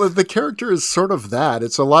suit. well, the character is sort of that.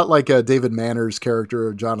 It's a lot like David Manners' character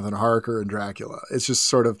of Jonathan Harker in Dracula. It's just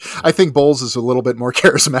sort of. I think Bowles is a little bit more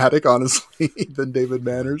charismatic, honestly, than David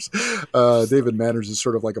Manners. David Manners is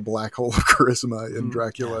sort of like a black hole of charisma in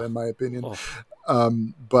Dracula, in my opinion.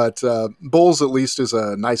 But Bowles, at least, is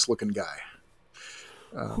a nice-looking guy.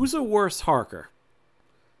 Who's a worse Harker?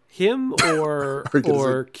 Him or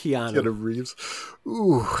Keanu? Keanu Reeves.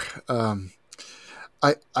 Ooh.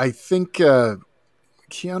 I think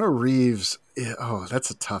Keanu Reeves. Oh,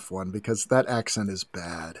 that's a tough one because that accent is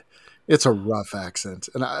bad. It's a rough accent,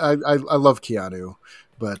 and I love Keanu,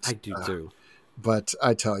 but I do too. But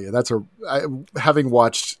I tell you, having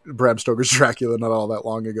watched Bram Stoker's Dracula not all that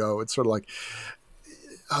long ago, it's sort of like,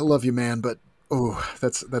 I love you, man, but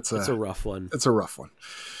that's a rough one. It's a rough one.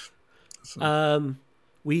 So.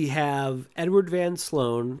 We have Edward Van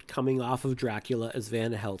Sloan coming off of Dracula as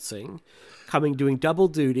Van Helsing, doing double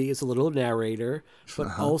duty as a little narrator,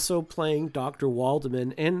 but also playing Dr.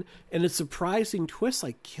 Waldman, and in a surprising twist,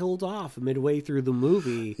 like killed off midway through the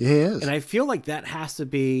movie. Yes. And I feel like that has to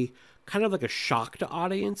be kind of like a shock to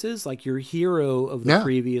audiences, like your hero of the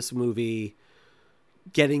previous movie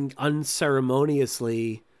getting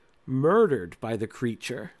unceremoniously murdered by the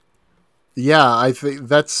creature. Yeah, I think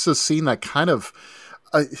that's a scene that kind of...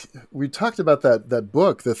 we talked about that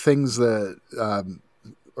book, the things that,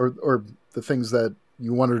 or the things that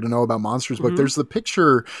you wanted to know about monsters book. There's the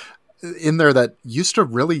picture in there that used to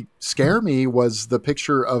really scare me, was the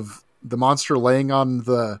picture of the monster laying on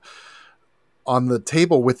the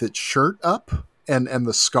table with its shirt up and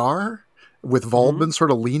the scar with Waldman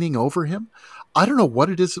sort of leaning over him. I don't know what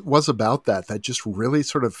it was about that just really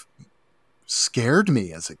sort of scared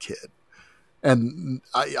me as a kid. And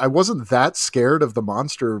I wasn't that scared of the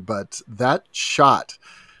monster, but that shot,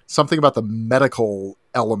 something about the medical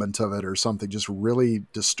element of it or something just really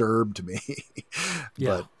disturbed me.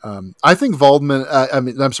 Yeah. But I think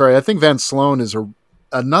I think Van Sloan is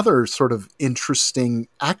another sort of interesting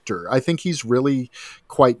actor. I think he's really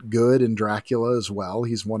quite good in Dracula as well.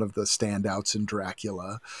 He's one of the standouts in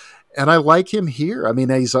Dracula. And I like him here. I mean,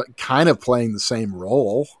 he's kind of playing the same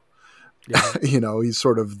role. Yeah. He's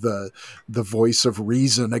sort of the voice of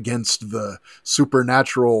reason against the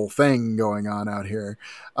supernatural thing going on out here.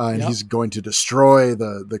 And he's going to destroy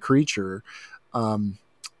the creature.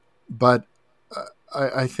 But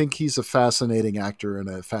I think he's a fascinating actor and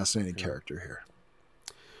a fascinating character here.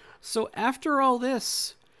 So after all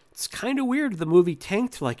this, it's kind of weird the movie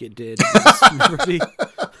tanked like it did. Nobody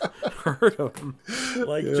heard of him.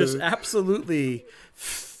 Just absolutely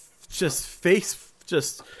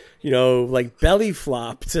like belly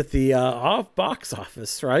flopped at the box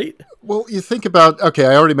office, right? Well, you think about,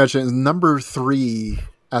 I already mentioned it's number 3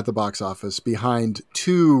 at the box office behind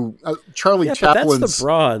Charlie Chaplin's... That's the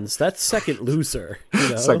bronze. That's second loser.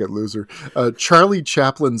 Second loser. Charlie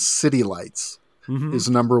Chaplin's City Lights is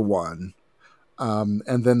number 1.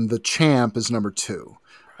 And then The Champ is number 2.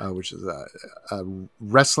 Which is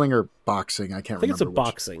wrestling or boxing. I can't remember. I think it's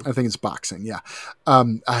boxing. I think it's boxing, yeah.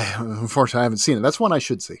 Unfortunately, I haven't seen it. That's one I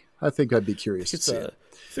should see. I think I'd be curious to see it.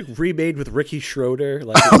 It's like remade with Ricky Schroeder.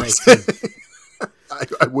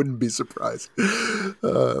 I wouldn't be surprised.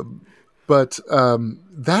 But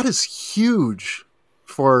that is huge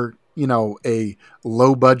for, a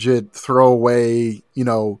low-budget throwaway,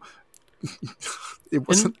 it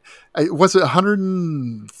wasn't... Was it a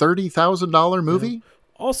 $130,000 movie? Yeah.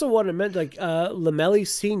 Also, what I meant, Lamelli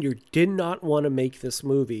Sr. did not want to make this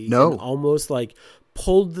movie. No. And almost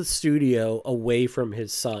pulled the studio away from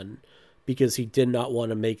his son because he did not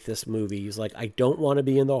want to make this movie. He's like, I don't want to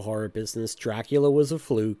be in the horror business. Dracula was a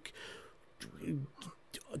fluke.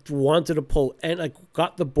 Wanted to pull and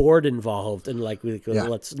got the board involved and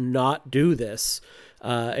let's not do this.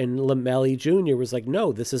 And Lamelli Jr. was like,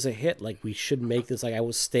 no, this is a hit. We should make this. I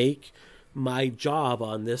will stake my job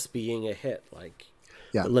on this being a hit.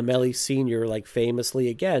 Yeah. Lamelli Sr. famously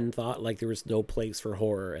again thought there was no place for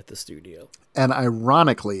horror at the studio. And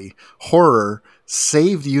ironically, horror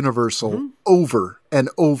saved Universal over and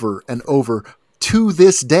over and over to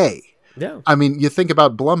this day. Yeah. I mean, you think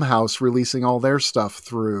about Blumhouse releasing all their stuff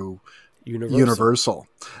through Universal.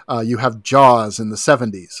 You have Jaws in the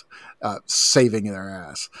 70s. Saving their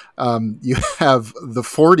ass. You have the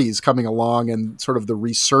 40s coming along and sort of the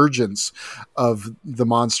resurgence of the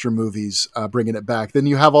monster movies, bringing it back. Then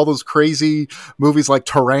you have all those crazy movies like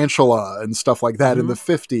Tarantula and stuff like that in the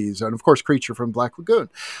 50s. And of course, Creature from Black Lagoon.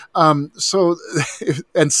 And Psycho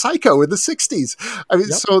in the 60s. I mean,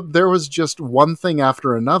 so there was just one thing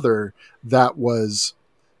after another that was,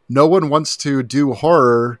 no one wants to do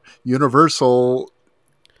horror. Universal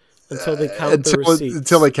until they count the receipts.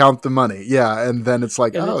 Until they count the money. Yeah. And then it's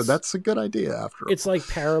like, And that's a good idea after all. It's like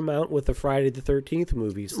Paramount with the Friday the 13th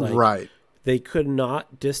movies. Like, right. They could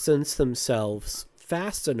not distance themselves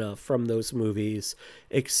fast enough from those movies,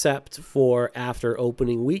 except for after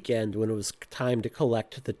opening weekend when it was time to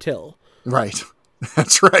collect the till. Right.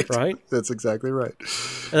 That's right. Right? That's exactly right.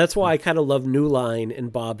 And that's why I kind of love New Line and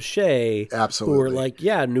Bob Shea. Absolutely. Who were like,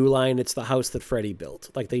 yeah, New Line, it's the house that Freddie built.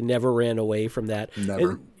 Like, they never ran away from that.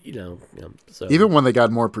 Never. And, so. Even when they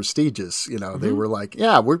got more prestigious, they were like,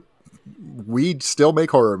 yeah, we still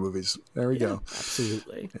make horror movies. There we go.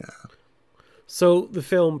 Absolutely. Yeah. So the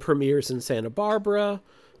film premieres in Santa Barbara.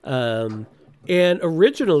 And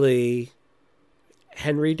originally,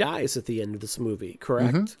 Henry dies at the end of this movie,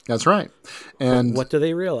 correct? Mm-hmm. That's right. And what do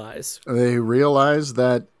they realize? They realize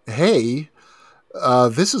that, hey,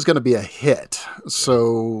 this is going to be a hit.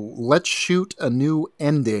 So let's shoot a new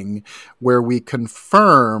ending where we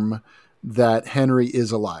confirm that Henry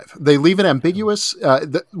is alive. They leave it ambiguous.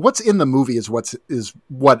 What's in the movie is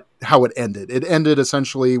how it ended. It ended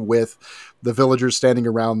essentially with the villagers standing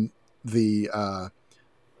around the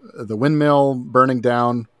windmill burning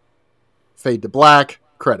down, fade to black,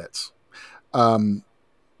 credits.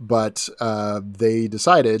 But they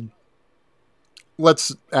decided,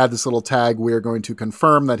 let's add this little tag. We're going to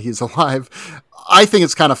confirm that he's alive. I think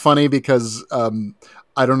it's kind of funny because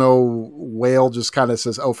I don't know, Whale just kind of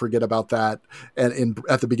says, oh, forget about that. And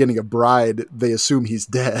at the beginning of Bride, they assume he's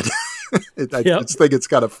dead. I just think it's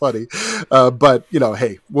kind of funny. But,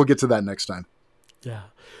 hey, we'll get to that next time. Yeah.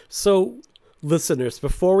 So, listeners,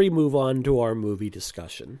 before we move on to our movie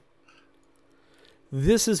discussion,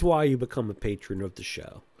 this is why you become a patron of the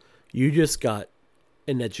show. You just got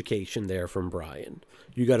an education there from Brian.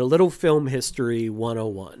 You got a little film history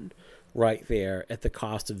 101 right there at the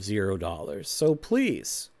cost of $0. So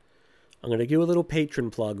please, I'm going to give a little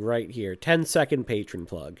patron plug right here. 10-second patron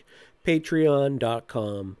plug.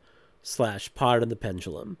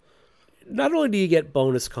 Patreon.com/podandthependulum. Not only do you get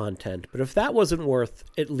bonus content, but if that wasn't worth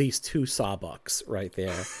at least 2 sawbucks right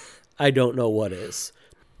there, I don't know what is.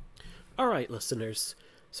 All right, listeners.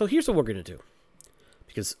 So here's what we're going to do.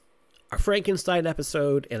 Because our Frankenstein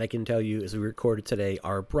episode, and I can tell you as we recorded today,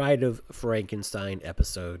 our Bride of Frankenstein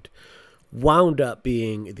episode wound up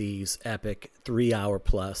being these epic 3-hour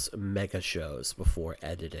plus mega shows before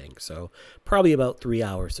editing. So probably about 3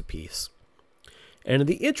 hours apiece. And in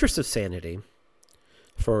the interest of sanity,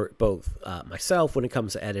 for both myself when it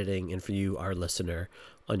comes to editing and for you, our listener,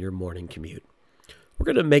 on your morning commute, we're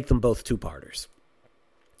going to make them both 2-parters.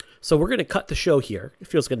 So we're going to cut the show here. It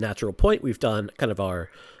feels like a natural point. We've done kind of our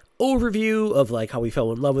overview of like how we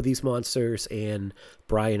fell in love with these monsters, and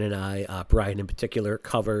Brian and I, Brian in particular,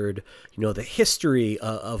 covered the history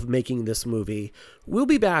of making this movie. We'll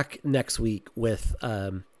be back next week with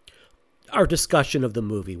our discussion of the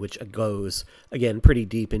movie, which goes again pretty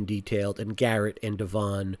deep and detailed, and Garrett and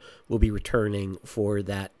Devon will be returning for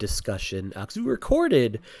that discussion because we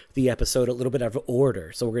recorded the episode a little bit out of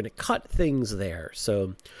order, so we're going to cut things there.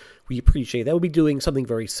 So we appreciate that. We'll be doing something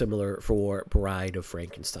very similar for Bride of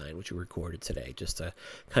Frankenstein, which we recorded today, just to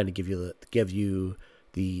kind of give you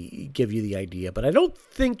the idea. But I don't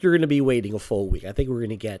think you're going to be waiting a full week. I think we're going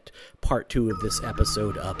to get part 2 of this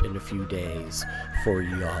episode up in a few days for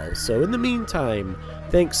y'all. So in the meantime,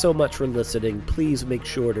 thanks so much for listening. Please make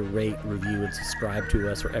sure to rate, review, and subscribe to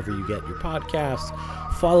us wherever you get your podcasts.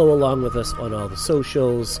 Follow along with us on all the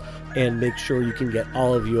socials, and make sure you can get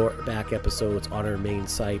all of your back episodes on our main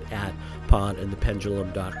site at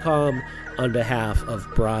podandthependulum.com. On behalf of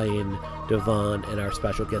Brian, Devon, and our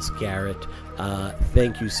special guest Garrett,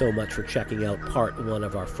 thank you so much for checking out part 1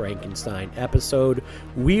 of our Frankenstein episode.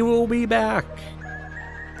 We will be back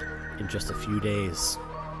in just a few days.